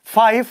 or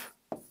 5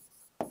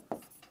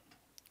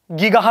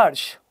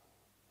 gigahertz.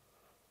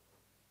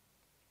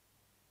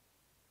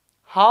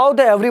 How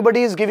the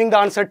everybody is giving the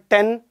answer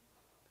 10?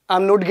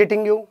 I'm not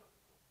getting you.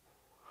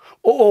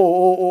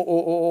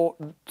 Oh.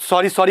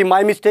 Sorry.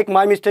 My mistake.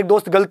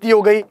 दोस्त गलती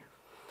हो गई.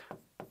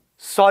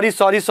 Sorry.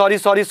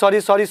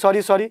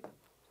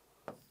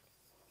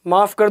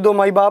 माफ कर दो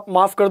माई बाप,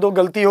 माफ कर दो,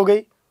 गलती हो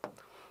गई.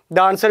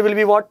 The answer will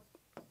be what?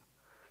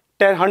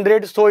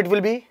 100. So it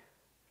will be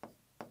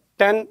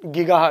 10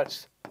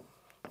 gigahertz.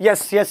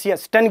 Yes.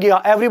 10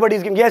 giga. Everybody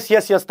is giving. Yes.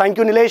 Thank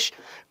you, Nilesh.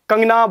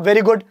 Kangna,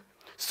 very good.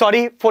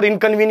 Sorry for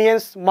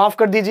inconvenience. माफ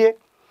कर दीजिए.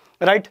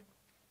 Right?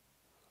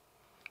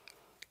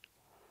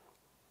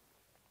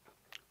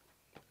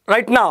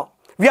 Right now,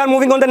 we are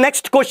moving on the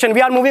next question.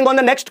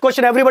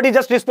 Everybody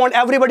just respond.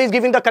 Everybody is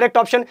giving the correct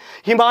option.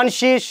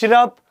 Himanshi,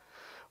 Shirap,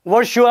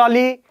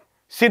 Varshwali,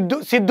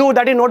 Sidhu,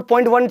 that is not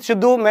 0.1.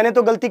 Sidhu, मैंने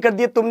तो गलती कर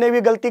दी, तुमने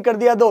भी गलती कर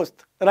दिया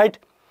दोस्त. Right?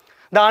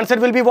 The answer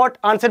will be what?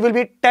 Answer will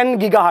be 10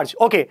 gigahertz.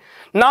 Okay.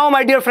 Now,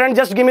 my dear friend,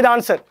 just give me the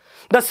answer.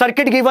 The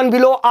circuit given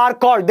below are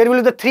called, there will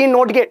be the 3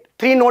 NOT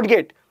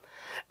gate.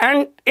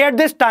 And at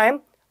this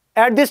time,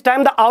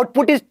 the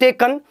output is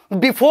taken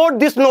before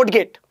this NOT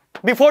gate.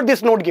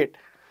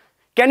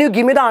 Can you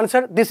give me the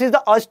answer? This is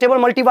the astable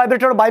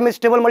multivibrator or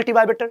bistable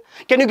multivibrator?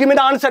 Can you give me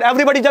the answer?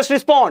 Everybody just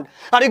respond.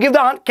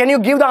 Can you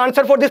give the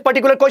answer for this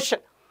particular question?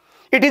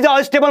 It is a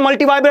astable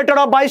multivibrator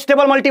or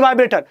bistable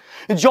multivibrator.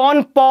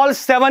 John Paul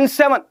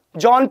 7:7.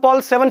 John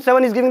Paul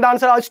 7:7 is giving the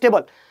answer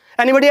astable.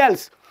 Anybody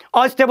else?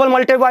 Astable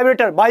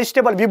multivibrator,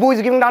 bistable. Vibhu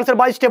is giving the answer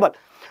bistable.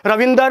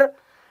 Ravinder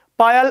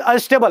Payal,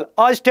 astable,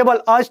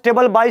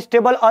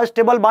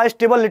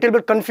 bistable. Little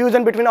bit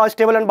confusion between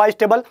astable and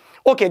bistable.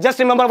 Okay, just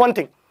remember one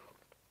thing.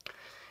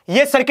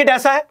 ये circuit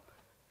ऐसा है.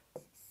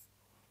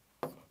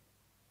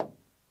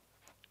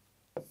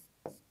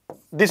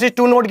 This is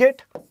 2-node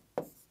gate,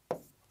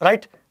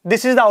 right?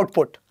 This is the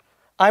output.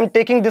 I am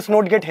taking this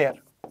node gate here.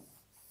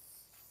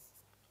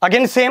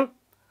 Again same.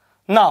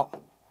 Now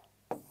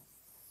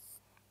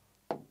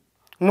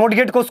node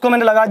gate को उसको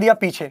मैंने लगा दिया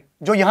पीछे,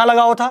 जो यहां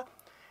लगा हुआ था.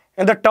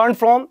 In the turn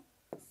from,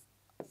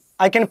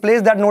 I can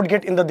place that node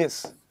gate in the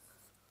this.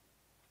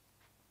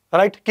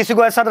 Right? किसी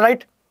को ऐसा,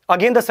 right?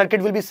 Again the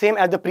circuit will be same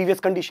as the previous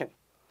condition.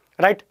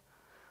 Right?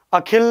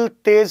 Akhil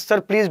Tej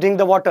sir, please drink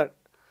the water.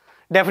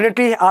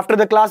 Definitely after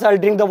the class I'll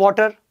drink the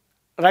water.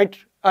 Right?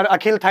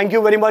 Akhil, thank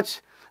you very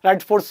much.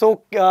 Right? For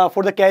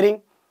the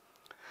caring.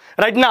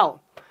 Right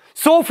now.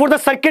 So for the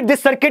circuit,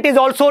 this circuit is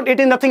also, it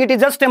is nothing, it is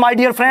just, my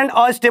dear friend,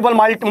 a stable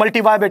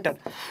multivibrator.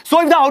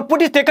 So if the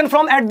output is taken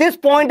from at this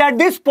point,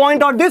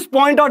 or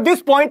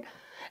this point,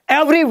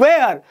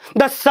 everywhere,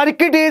 the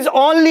circuit is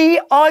only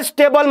a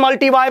stable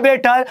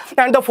multivibrator,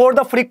 and for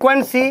the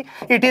frequency,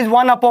 it is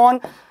 1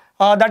 upon,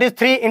 that is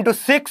 3 into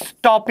 6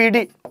 tau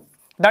PD.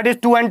 That is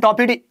 2n tau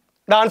PD.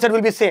 The answer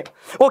will be same.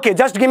 Okay,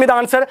 just give me the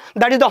answer.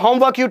 That is the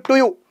homework to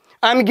you.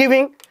 I am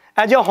giving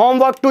as a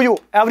homework to you.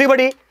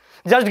 Everybody,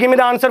 just give me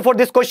the answer for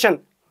this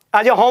question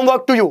as a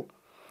homework to you.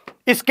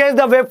 Sketch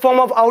the waveform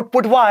of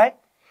output Y.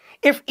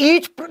 If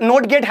each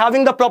node gate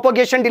having the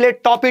propagation delay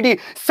tau PD,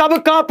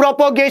 सबका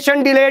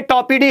propagation delay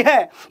tau PD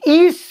है.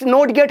 Each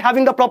node gate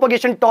having the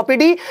propagation tau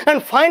PD,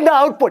 and find the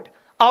output.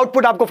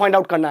 Output आपको find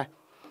out करना है.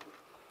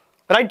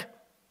 Right?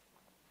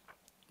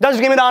 Just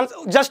give me the answer.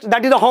 Just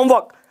that is the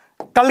homework.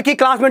 कल की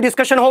class में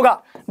discussion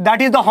होगा.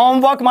 That is the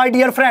homework, my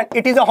dear friend.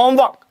 It is a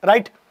homework,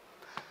 right?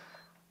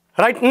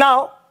 Right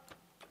now.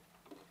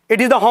 It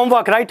is the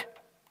homework, right?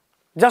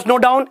 Just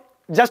note down,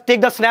 just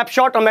take the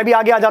snapshot, और मैं भी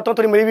आगे आ जाता हूं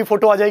तो मेरी भी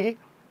फोटो आ जाएगी,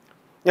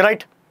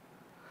 right?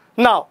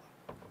 Now,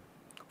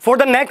 for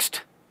the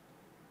next,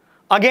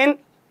 again,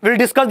 we'll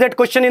discuss that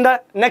question in the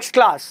next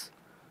class.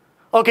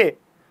 Okay,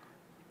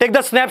 take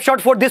the snapshot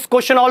for this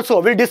question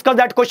also. We'll discuss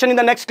that question in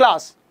the next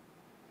class.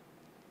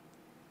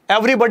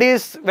 Everybody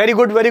is very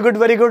good, very good,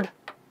 very good.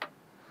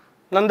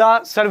 Nanda,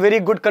 sir, very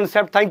good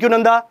concept. Thank you,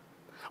 Nanda.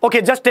 Okay,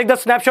 just take the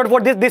snapshot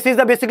for this. This is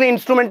the basically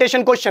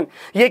instrumentation question.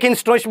 ये एक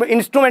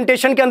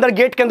instrumentation के अंदर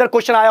gate के अंदर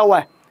question आया हुआ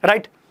है,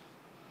 right?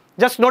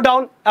 Just note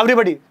down,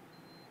 everybody.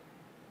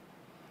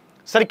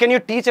 Sir, can you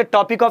teach a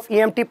topic of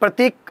EMT?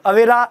 Pratik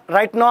Avera,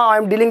 right now I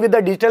am dealing with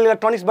the digital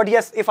electronics, but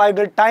yes, if I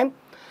get time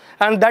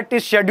and that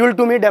is scheduled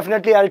to me,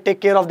 definitely I'll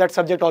take care of that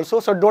subject also.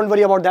 So don't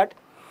worry about that.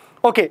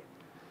 Okay,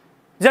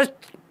 just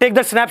take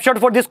the snapshot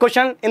for this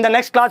question. In the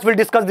next class, we'll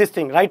discuss this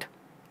thing, right?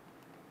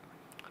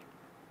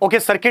 Okay,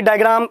 circuit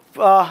diagram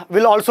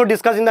we'll also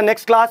discuss in the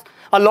next class.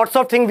 Lots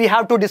of things we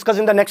have to discuss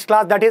in the next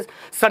class. That is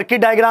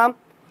circuit diagram,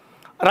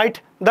 right?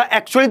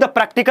 Actually the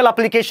practical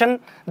application.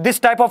 This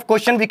type of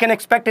question we can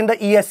expect in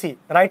the ESE,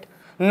 right?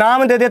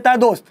 नाम दे देता है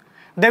दोस्त.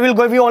 They will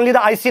give you only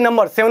the IC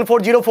number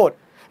 7404.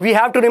 We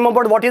have to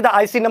remember what is the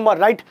IC number,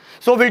 right?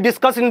 So we'll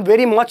discuss in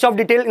very much of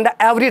detail in the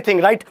everything,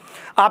 right?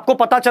 आपको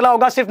पता चला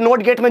होगा सिर्फ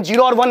note gate में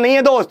 0 और 1 नहीं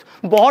है दोस्त.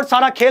 बहुत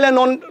सारा खेल है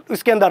नॉन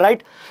इसके अंदर,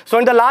 right? So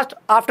in the last,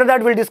 after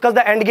that we'll discuss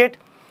the end gate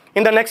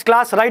in the next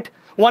class, right?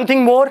 One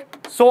thing more,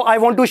 so I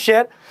want to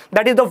share,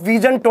 that is the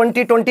Vision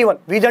 2021.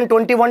 Vision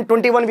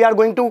 21 we are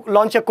going to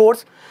launch a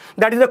course.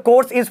 That is the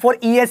course is for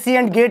ESE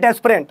and GATE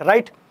aspirant,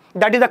 right?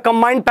 That is a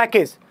combined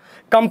package.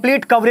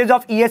 Complete coverage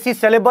of ESE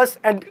syllabus,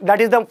 and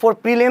that is the for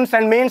prelims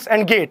and mains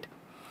and GATE.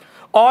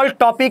 All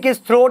topic is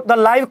through the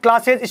live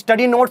classes,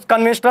 study notes,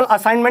 conventional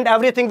assignment,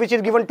 everything which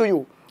is given to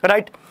you,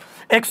 right?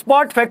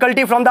 Expert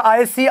faculty from the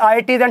ISC,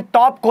 IITs and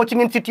top coaching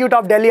institute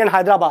of Delhi and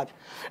Hyderabad.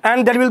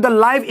 And there will be the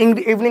live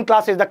evening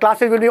classes. The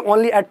classes will be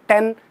only at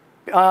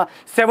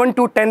 7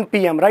 to 10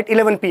 p.m., right?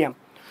 11 p.m.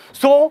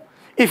 So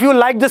if you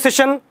like the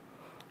session,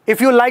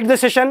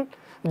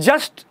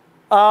 just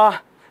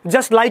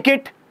like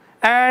it,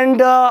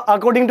 and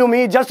according to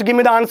me, just give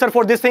me the answer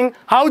for this thing.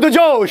 How the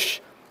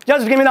Josh?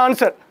 Just give me the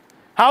answer.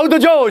 How the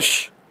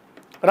Josh?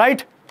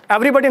 Right?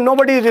 Everybody,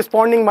 nobody is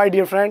responding, my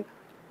dear friend.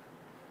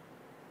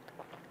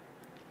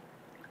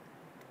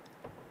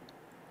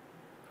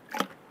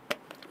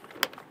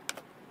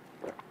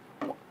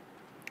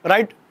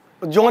 Right?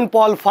 John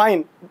Paul,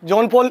 fine.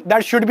 John Paul,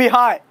 that should be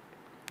high.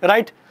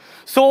 Right?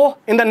 So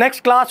in the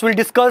next class, we'll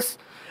discuss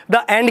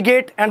the AND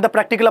gate and the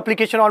practical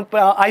application on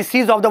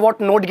ICs of the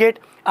NOT gate,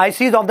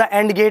 ICs of the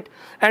AND gate,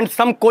 and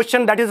some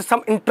question that is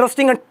some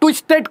interesting and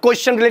twisted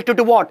question related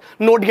to what?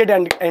 NOT gate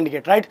and AND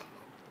gate, right?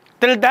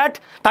 Till that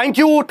thank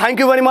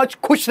you very much.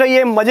 खुश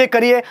रहिए, मजे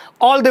करिए।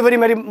 All the very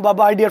very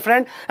bye dear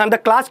friend. And the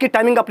class की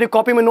timing अपनी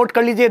copy में note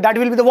कर लीजिए। That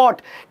will be the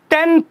what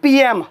 10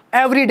 PM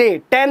every day,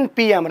 10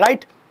 PM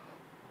right.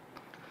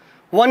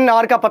 1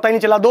 our का पता ही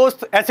नहीं चला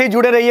दोस्त। ऐसे ही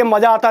जुड़े रहिए,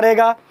 मजा आता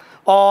रहेगा।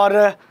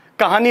 और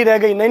कहानी रह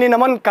गई, नहीं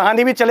नमन,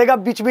 कहानी भी चलेगा,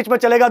 बीच बीच में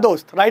चलेगा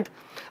दोस्त, राइट।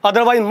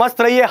 अदरवाइज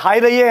मस्त रहिए, हाई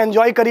रहिए,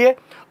 एंजॉय करिए।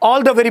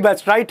 All the very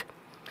best, right.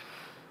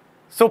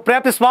 So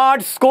prep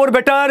smart, score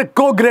better,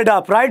 go grade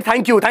up, right.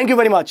 Thank you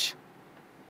very much.